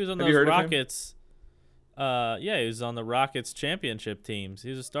 He was on Have you those heard of him? Rockets. Yeah, he was on the Rockets championship teams.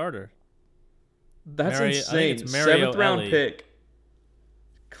 He was a starter. That's I think insane. it's Mario 7th round Elie. pick.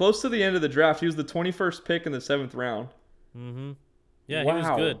 Close to the end of the draft. He was the 21st pick in the 7th round. Mm-hmm. Yeah, Wow. he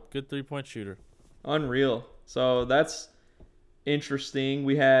was good. Good three-point shooter. Unreal. So that's interesting.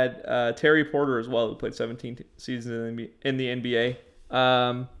 We had Terry Porter as well, who played 17 seasons in the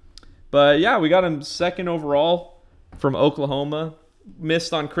NBA. But yeah, we got him 2nd overall from Oklahoma.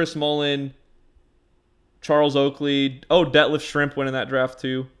 Missed on Chris Mullin, Charles Oakley. Oh, Detlef Shrimp went in that draft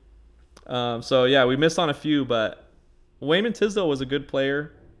too. So yeah, we missed on a few, but Wayman Tisdale was a good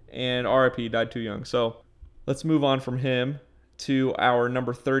player, and RIP, died too young. So let's move on from him to our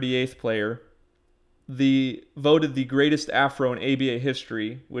number 38th player, voted the greatest afro in ABA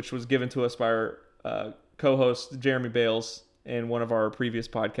history, which was given to us by our co-host Jeremy Bales in one of our previous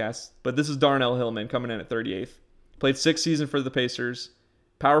podcasts. But this is Darnell Hillman coming in at 38th. Played 6 seasons for the Pacers,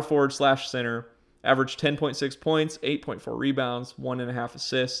 power forward / center, averaged 10.6 points, 8.4 rebounds, 1.5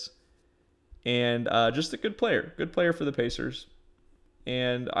 assists, and just a good player for the Pacers.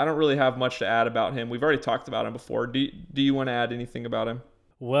 And I don't really have much to add about him. We've already talked about him before. Do you want to add anything about him?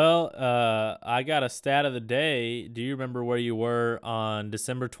 Well, I got a stat of the day. Do you remember where you were on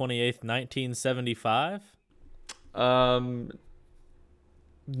December 28th, 1975?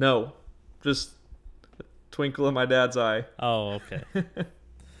 No. Just a twinkle in my dad's eye. Oh, okay.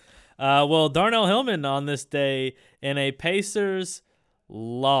 Well, Darnell Hillman on this day in a Pacers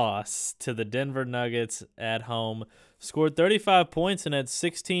loss to the Denver Nuggets at home scored 35 points and had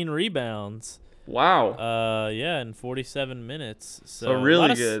 16 rebounds. Wow. Yeah, in 47 minutes. So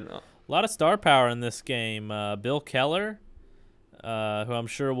really good. A lot of star power in this game. Bill Keller, who I'm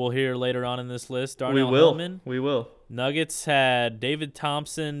sure we'll hear later on in this list. Darnell Hillman. We will. Nuggets had David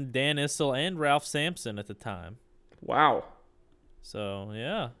Thompson, Dan Issel, and Ralph Sampson at the time. Wow. So,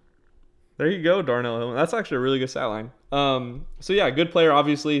 yeah. There you go, Darnell Hillman. That's actually a really good stat line. So yeah, good player,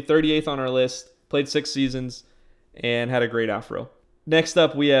 obviously. 38th on our list. Played 6 seasons and had a great afro. Next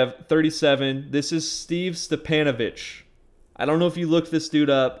up, we have 37. This is Steve Stepanovic. I don't know if you looked this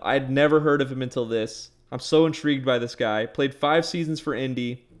dude up. I'd never heard of him until this. I'm so intrigued by this guy. Played 5 seasons for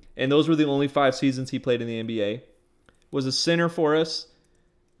Indy, and those were the only 5 seasons he played in the NBA. Was a center for us.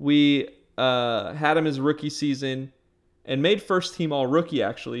 We had him his rookie season and made first team all rookie,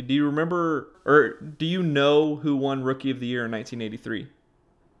 actually. Do you remember, or do you know who won Rookie of the Year in 1983?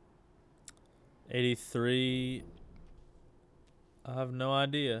 83. I have no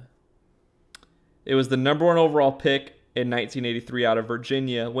idea. It was the number 1 overall pick in 1983 out of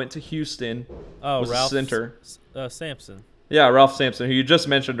Virginia. Went to Houston. Oh, was Ralph a center. Sampson. Yeah, Ralph Sampson, who you just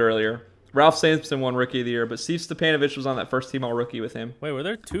mentioned earlier. Ralph Sampson won Rookie of the Year, but Steve Stepanovic was on that first team all rookie with him. Wait, were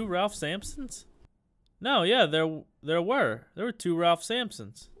there 2 Ralph Sampsons? No, yeah, there were. There were 2 Ralph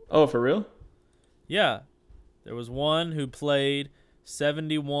Sampsons. Oh, for real? Yeah. There was one who played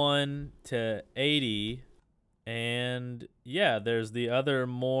 71 to 80, and yeah, there's the other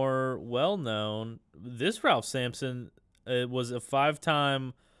more well-known. This Ralph Sampson was a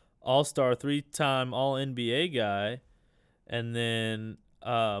 5-time All-Star, 3-time All-NBA guy, and then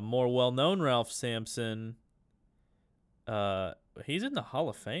more well-known Ralph Sampson, he's in the Hall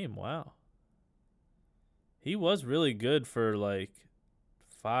of Fame. Wow. He was really good for like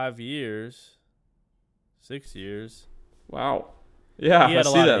 5 years, 6 years. Wow. Yeah, He I had a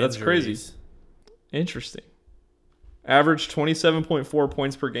see lot that. of That's crazy. injuries. Interesting. Averaged 27.4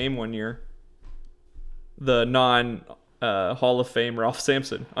 points per game one year. The non-Hall of Fame Ralph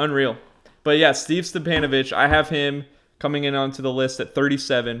Sampson. Unreal. But yeah, Steve Stepanovic, I have him coming in onto the list at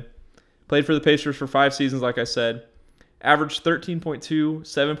 37. Played for the Pacers for 5 seasons, like I said. Averaged 13.2,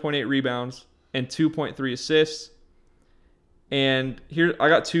 7.8 rebounds, and 2.3 assists. And here, I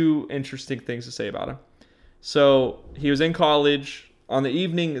got 2 interesting things to say about him. So he was in college. On the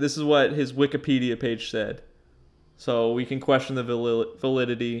evening, this is what his Wikipedia page said. So we can question the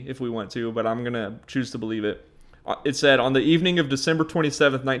validity if we want to, but I'm going to choose to believe it. It said, on the evening of December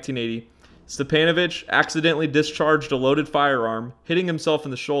 27th, 1980, Stepanovic accidentally discharged a loaded firearm, hitting himself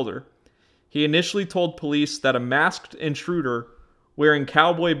in the shoulder. He initially told police that a masked intruder wearing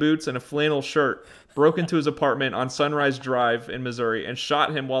cowboy boots and a flannel shirt broke into his apartment on Sunrise Drive in Missouri and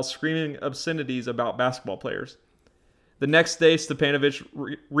shot him while screaming obscenities about basketball players. The next day,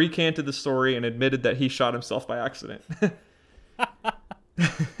 Stepanovic recanted the story and admitted that he shot himself by accident.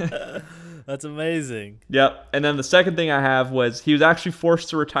 That's amazing. Yep. And then the second thing I have was he was actually forced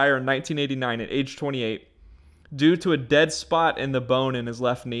to retire in 1989 at age 28 due to a dead spot in the bone in his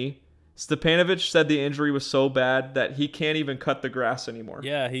left knee. Stepanovic said the injury was so bad that he can't even cut the grass anymore.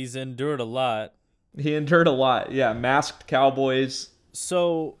 Yeah, he's endured a lot. He endured a lot. Yeah, masked cowboys.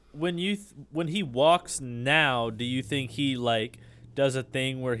 So when he walks now, do you think he like does a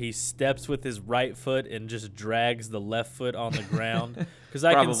thing where he steps with his right foot and just drags the left foot on the ground? Because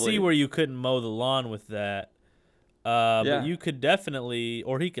I can see where you couldn't mow the lawn with that. But you could definitely,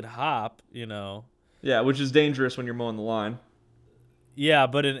 or he could hop, you know. Yeah, which is dangerous when you're mowing the lawn. Yeah,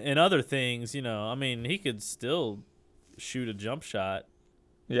 but in other things, you know, I mean, he could still shoot a jump shot.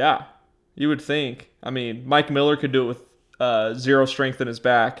 Yeah, you would think. I mean, Mike Miller could do it with 0 strength in his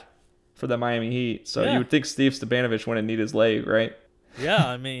back for the Miami Heat. So you would think Steve Stepanovic wouldn't need his leg, right? Yeah,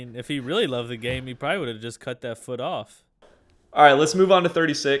 I mean, if he really loved the game, he probably would have just cut that foot off. All right, let's move on to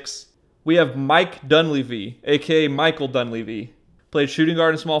 36. We have Mike Dunleavy, a.k.a. Michael Dunleavy. Played shooting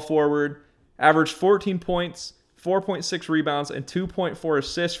guard and small forward. Averaged 14 points, 4.6 rebounds, and 2.4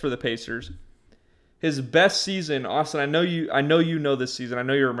 assists for the Pacers. His best season, Austin, I know you know this season. I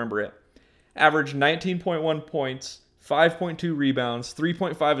know you remember it. Averaged 19.1 points, 5.2 rebounds,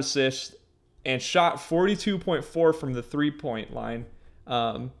 3.5 assists, and shot 42.4 from the three-point line,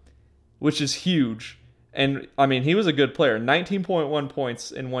 which is huge. And, I mean, he was a good player. 19.1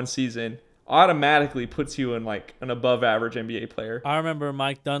 points in one season automatically puts you in, like, an above-average NBA player. I remember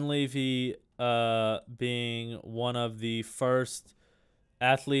Mike Dunleavy being one of the first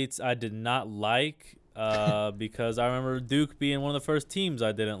athletes I did not like because I remember Duke being one of the first teams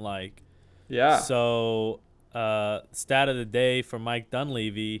I didn't like. Yeah. So, stat of the day for Mike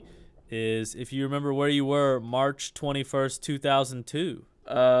Dunleavy is, if you remember where you were March 21st, 2002.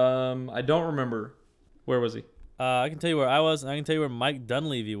 I don't remember. Where was he? I can tell you where I was, and I can tell you where Mike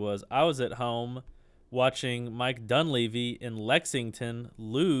Dunleavy was. I was at home watching Mike Dunleavy in Lexington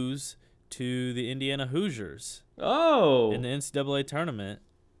lose to the Indiana Hoosiers. Oh. In the NCAA tournament.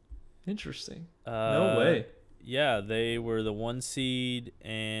 Interesting. No way. Yeah, they were the 1 seed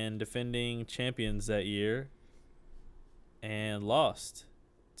and defending champions that year and lost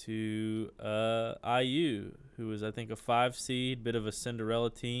to IU, who was, I think, a 5 seed, bit of a Cinderella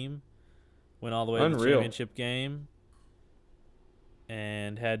team. Went all the way to the championship game.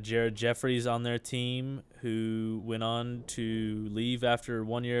 And had Jared Jeffries on their team, who went on to leave after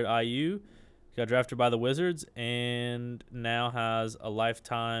 1 year at IU, got drafted by the Wizards, and now has a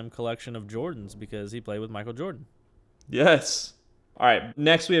lifetime collection of Jordans because he played with Michael Jordan. Yes. All right.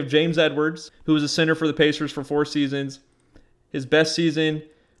 Next, we have James Edwards, who was a center for the Pacers for 4 seasons. His best season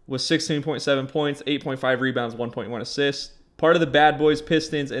was 16.7 points, 8.5 rebounds, 1.1 assists. Part of the Bad Boys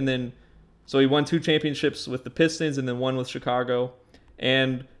Pistons, and then so he won 2 championships with the Pistons and then 1 with Chicago.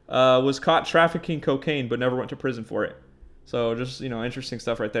 And was caught trafficking cocaine but never went to prison for it. So just, interesting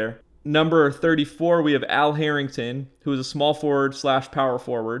stuff right there. Number 34, we have Al Harrington, who is a small forward / power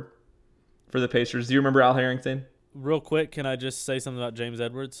forward for the Pacers. Do you remember Al Harrington? Real quick, can I just say something about James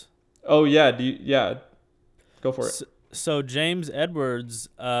Edwards? Oh, yeah. Go for it. So James Edwards'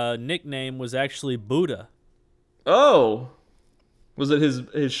 nickname was actually Buddha. Oh. Was it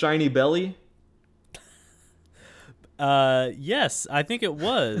his shiny belly? Yes, I think it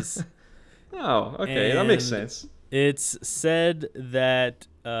was. Oh, okay. And that makes sense. It's said that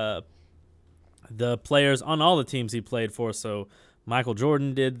the players on all the teams he played for, so Michael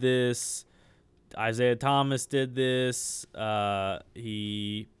Jordan did this, Isaiah Thomas did this,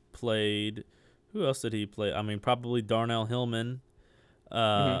 he played, who else did he play? I mean, probably Darnell Hillman.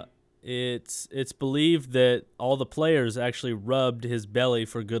 It's believed that all the players actually rubbed his belly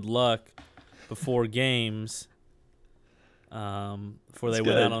for good luck before games. Before they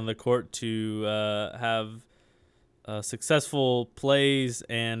went out on the court to have successful plays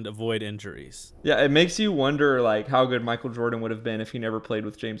and avoid injuries. Yeah, it makes you wonder how good Michael Jordan would have been if he never played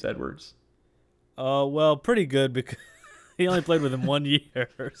with James Edwards. Well, pretty good because he only played with him 1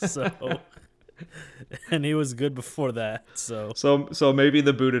 year, so and he was good before that. So maybe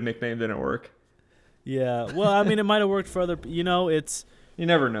the Buddha nickname didn't work. Yeah, well, I mean, it might have worked for other. It's. You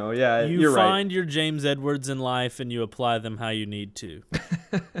never know. Yeah, you're right. You find your James Edwards in life and you apply them how you need to.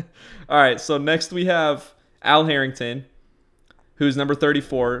 All right, so next we have Al Harrington, who's number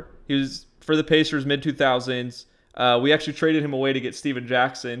 34. He was for the Pacers mid-2000s. We actually traded him away to get Steven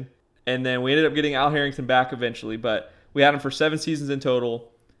Jackson, and then we ended up getting Al Harrington back eventually, but we had him for 7 seasons in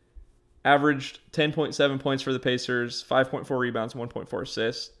total. Averaged 10.7 points for the Pacers, 5.4 rebounds, 1.4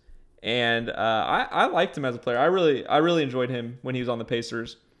 assists. And I liked him as a player. I really enjoyed him when he was on the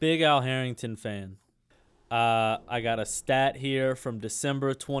Pacers. Big Al Harrington fan. I got a stat here from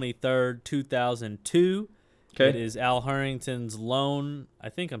December 23rd, 2002. Okay. It is Al Harrington's lone, I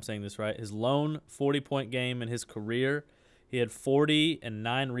think I'm saying this right, his lone 40-point game in his career. He had 40 and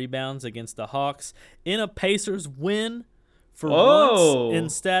 9 rebounds against the Hawks in a Pacers win. For once in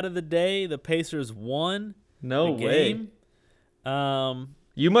stat of the day, the Pacers won the game.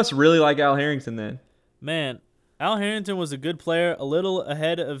 You must really like Al Harrington then. Man, Al Harrington was a good player, a little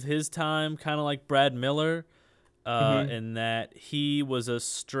ahead of his time, kind of like Brad Miller, in that he was a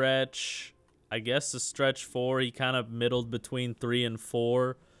stretch 4. He kind of middled between 3 and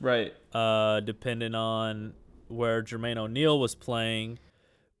 4. Right. Depending on where Jermaine O'Neal was playing.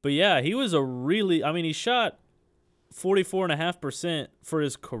 But yeah, he was he shot 44.5% for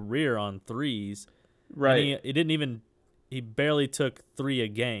his career on threes. Right. He barely took 3 a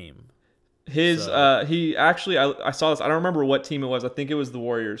game. He actually, I saw this. I don't remember what team it was. I think it was the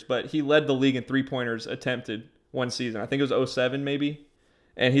Warriors, but he led the league in 3-pointers attempted one season. I think it was 07 maybe.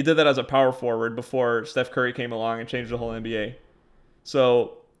 And he did that as a power forward before Steph Curry came along and changed the whole NBA.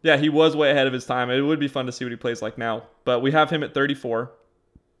 So, yeah, he was way ahead of his time. It would be fun to see what he plays like now. But we have him at 34.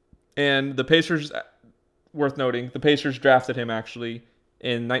 And the Pacers, worth noting, the Pacers drafted him actually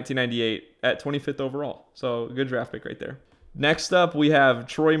in 1998 at 25th overall. So a good draft pick right there. Next up, we have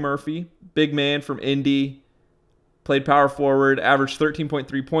Troy Murphy, big man from Indy. Played power forward, averaged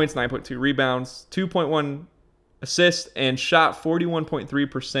 13.3 points, 9.2 rebounds, 2.1 assists, and shot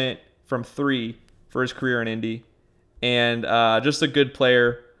 41.3% from 3 for his career in Indy. And just a good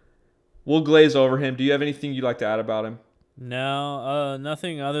player. We'll glaze over him. Do you have anything you'd like to add about him? No,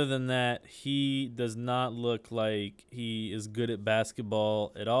 nothing other than that. He does not look like he is good at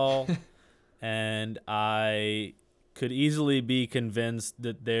basketball at all. And I could easily be convinced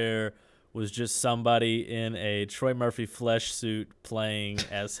that there was just somebody in a Troy Murphy flesh suit playing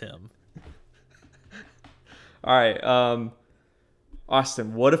as him. All right.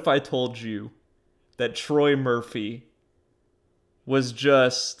 Austin, what if I told you that Troy Murphy was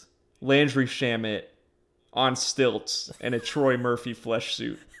just Landry Shamet on stilts in a Troy Murphy flesh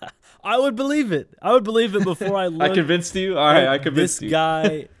suit? I would believe it. I would believe it before I looked. I convinced you? All right, I convinced you. This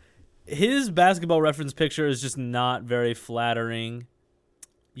guy, his basketball reference picture is just not very flattering.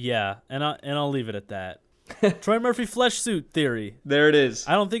 Yeah, and I'll leave it at that. Troy Murphy flesh suit theory. There it is.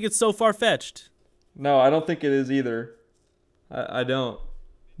 I don't think it's so far-fetched. No, I don't think it is either. I don't.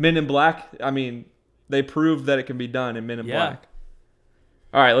 Men in Black, I mean, they proved that it can be done in Men in Black.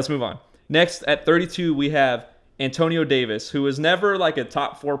 All right, let's move on. Next, at 32, we have Antonio Davis, who was never like a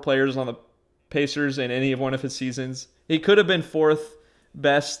top 4 players on the Pacers in any of one of his seasons. He could have been 4th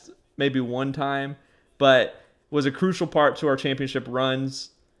best maybe one time, but was a crucial part to our championship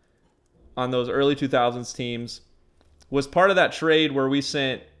runs on those early 2000s teams. Was part of that trade where we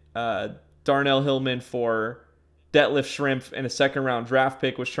sent Darnell Hillman for Detlef Schrempf and a second-round draft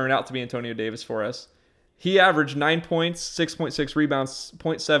pick, which turned out to be Antonio Davis for us. He averaged 9 points, 6.6 rebounds,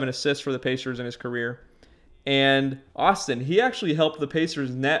 0.7 assists for the Pacers in his career. And Austin, he actually helped the Pacers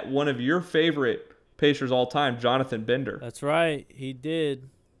net one of your favorite Pacers all time, Jonathan Bender. That's right. He did.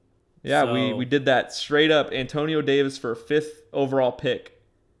 Yeah, So- we did that straight up. Antonio Davis for a 5th overall pick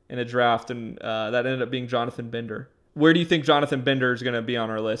in a draft, and that ended up being Jonathan Bender. Where do you think Jonathan Bender is going to be on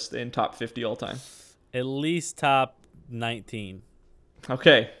our list in top 50 all time? At least top 19.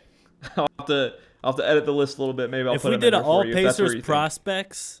 Okay. I'll have to edit the list a little bit. Maybe I'll If put we him did in an there for all you, if that's where Pacers you think.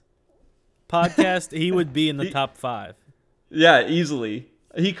 prospects podcast, he would be in the top 5. Yeah, easily.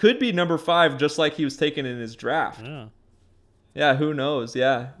 He could be number 5 just like he was taken in his draft. Yeah. Yeah, who knows?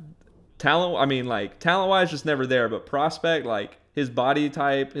 Yeah. Talent-wise, just never there. But prospect, like his body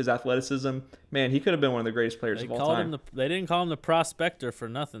type, his athleticism, man, he could have been one of the greatest players of all time. They didn't call him the prospector for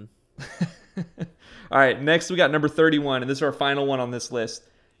nothing. All right, next we got number 31, and this is our final one on this list.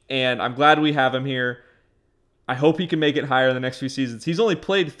 And I'm glad we have him here. I hope he can make it higher in the next few seasons. He's only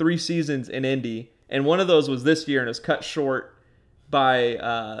played 3 seasons in Indy, and one of those was this year and was cut short by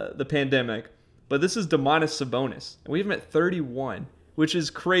the pandemic. But this is Domantas Sabonis, and we have him at 31, which is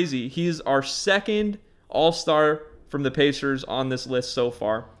crazy. He's our second All-Star from the Pacers on this list so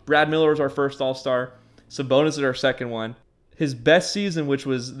far. Brad Miller was our first All-Star. Sabonis is our second one. His best season, which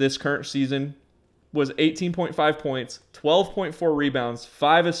was this current season, was 18.5 points, 12.4 rebounds,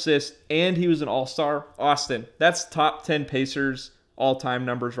 5 assists, and he was an All-Star. Austin, that's top 10 Pacers all-time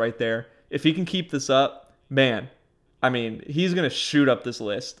numbers right there. If he can keep this up, man, I mean, he's going to shoot up this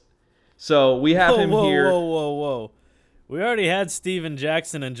list. So we have him here. Whoa. We already had Steven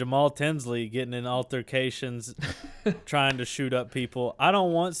Jackson and Jamal Tinsley getting in altercations trying to shoot up people. I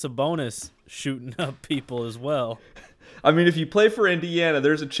don't want Sabonis shooting up people as well. I mean, if you play for Indiana,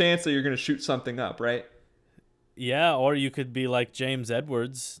 there's a chance that you're going to shoot something up, right? Yeah, or you could be like James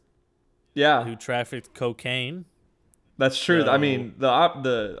Edwards, Yeah, who trafficked cocaine. that's true. So- I mean, the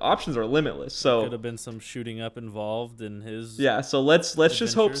options are limitless. So Could have been some shooting up involved in his. yeah, so let's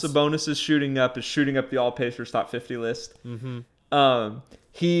just hope Adventures. Sabonis is shooting up the All Pacers top 50 list. Mm-hmm.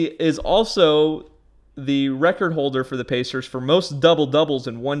 He is also the record holder for the Pacers for most double-doubles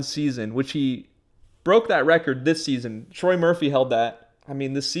in one season, which he broke that record this season. Troy Murphy held that. I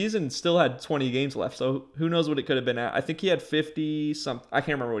mean, this season still had 20 games left, so who knows what it could have been at. I think he had 50-something. I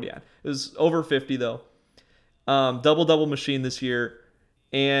can't remember what he had. It was over 50, though. Double-double machine this year.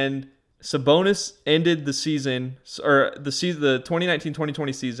 And Sabonis ended the season, or the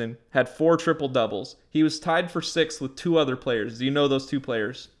 2019-2020 season, had 4 triple-doubles. He was tied for 6th with 2 other players. Do you know those 2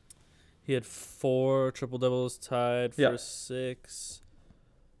 players? He had 4 triple doubles, tied for Yeah. 6.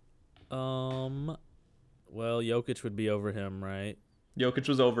 Well, Jokic would be over him, right? Jokic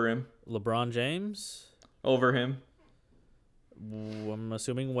was over him. LeBron James? Over him. I'm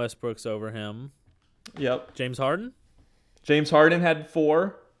assuming Westbrook's over him. Yep. James Harden? James Harden had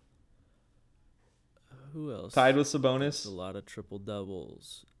 4, Who else? tied with A Sabonis. lot of triple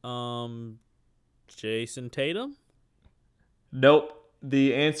doubles. Jason Tatum? Nope.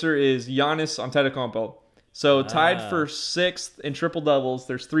 The answer is Giannis Antetokounmpo. So tied for 6th in triple doubles.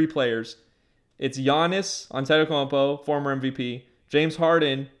 There's 3 players. It's Giannis Antetokounmpo, former MVP, James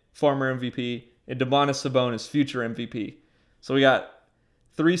Harden, former MVP, and Domantas Sabonis, future MVP. So we got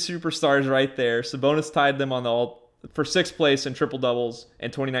 3 superstars right there. Sabonis tied them on for 6th place in triple doubles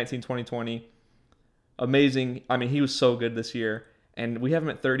in 2019-2020. Amazing. I mean, he was so good this year. And we have him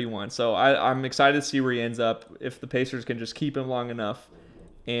at 31. So I'm excited to see where he ends up if the Pacers can just keep him long enough.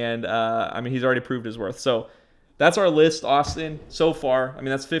 And, I mean, he's already proved his worth. So that's our list, Austin, so far. I mean,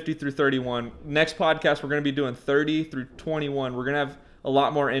 that's 50 through 31. Next podcast, we're going to be doing 30 through 21. We're going to have a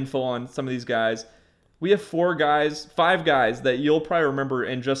lot more info on some of these guys. We have 5 guys that you'll probably remember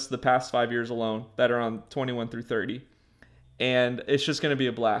in just the past 5 years alone that are on 21 through 30. And it's just going to be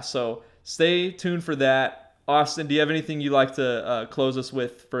a blast. So stay tuned for that. Austin, do you have anything you'd like to close us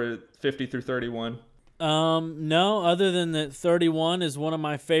with for 50 through 31? No, other than that 31 is one of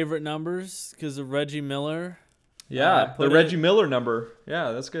my favorite numbers because of Reggie Miller. Yeah, the put Reggie it- Miller number.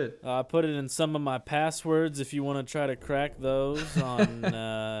 Yeah, that's good. I put it in some of my passwords if you want to try to crack those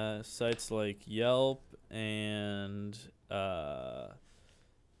on sites like Yelp and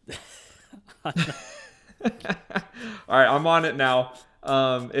All right, I'm on it now.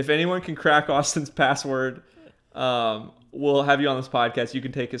 If anyone can crack Austin's password, we'll have you on this podcast. You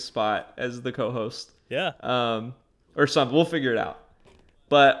can take his spot as the co-host. yeah. Or something. We'll figure it out.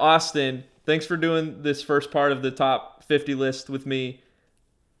 But Austin, thanks for doing this first part of the top 50 list with me.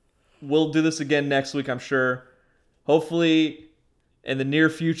 We'll do this again next week, I'm sure. Hopefully, in the near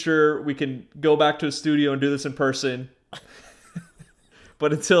future, we can go back to a studio and do this in person.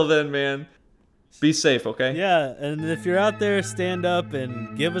 But until then, man, be safe, okay? Yeah, and if you're out there, stand up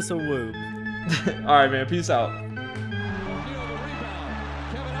and give us a whoop. All right, man. Peace out. O'Neal the rebound.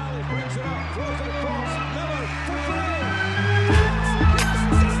 Kevin Ollie brings it up, throws it across. Miller for three.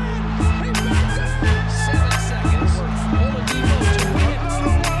 He banks it in. 7 seconds. Oladipo to win.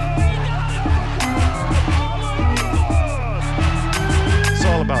 It's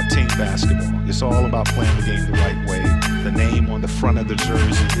all about team basketball. It's all about playing the game the right way. The name on the front of the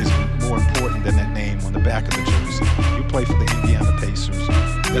jersey is more important than that name on the back of the jersey. You play for the Indiana Pacers.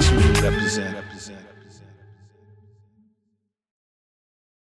 That's who you represent.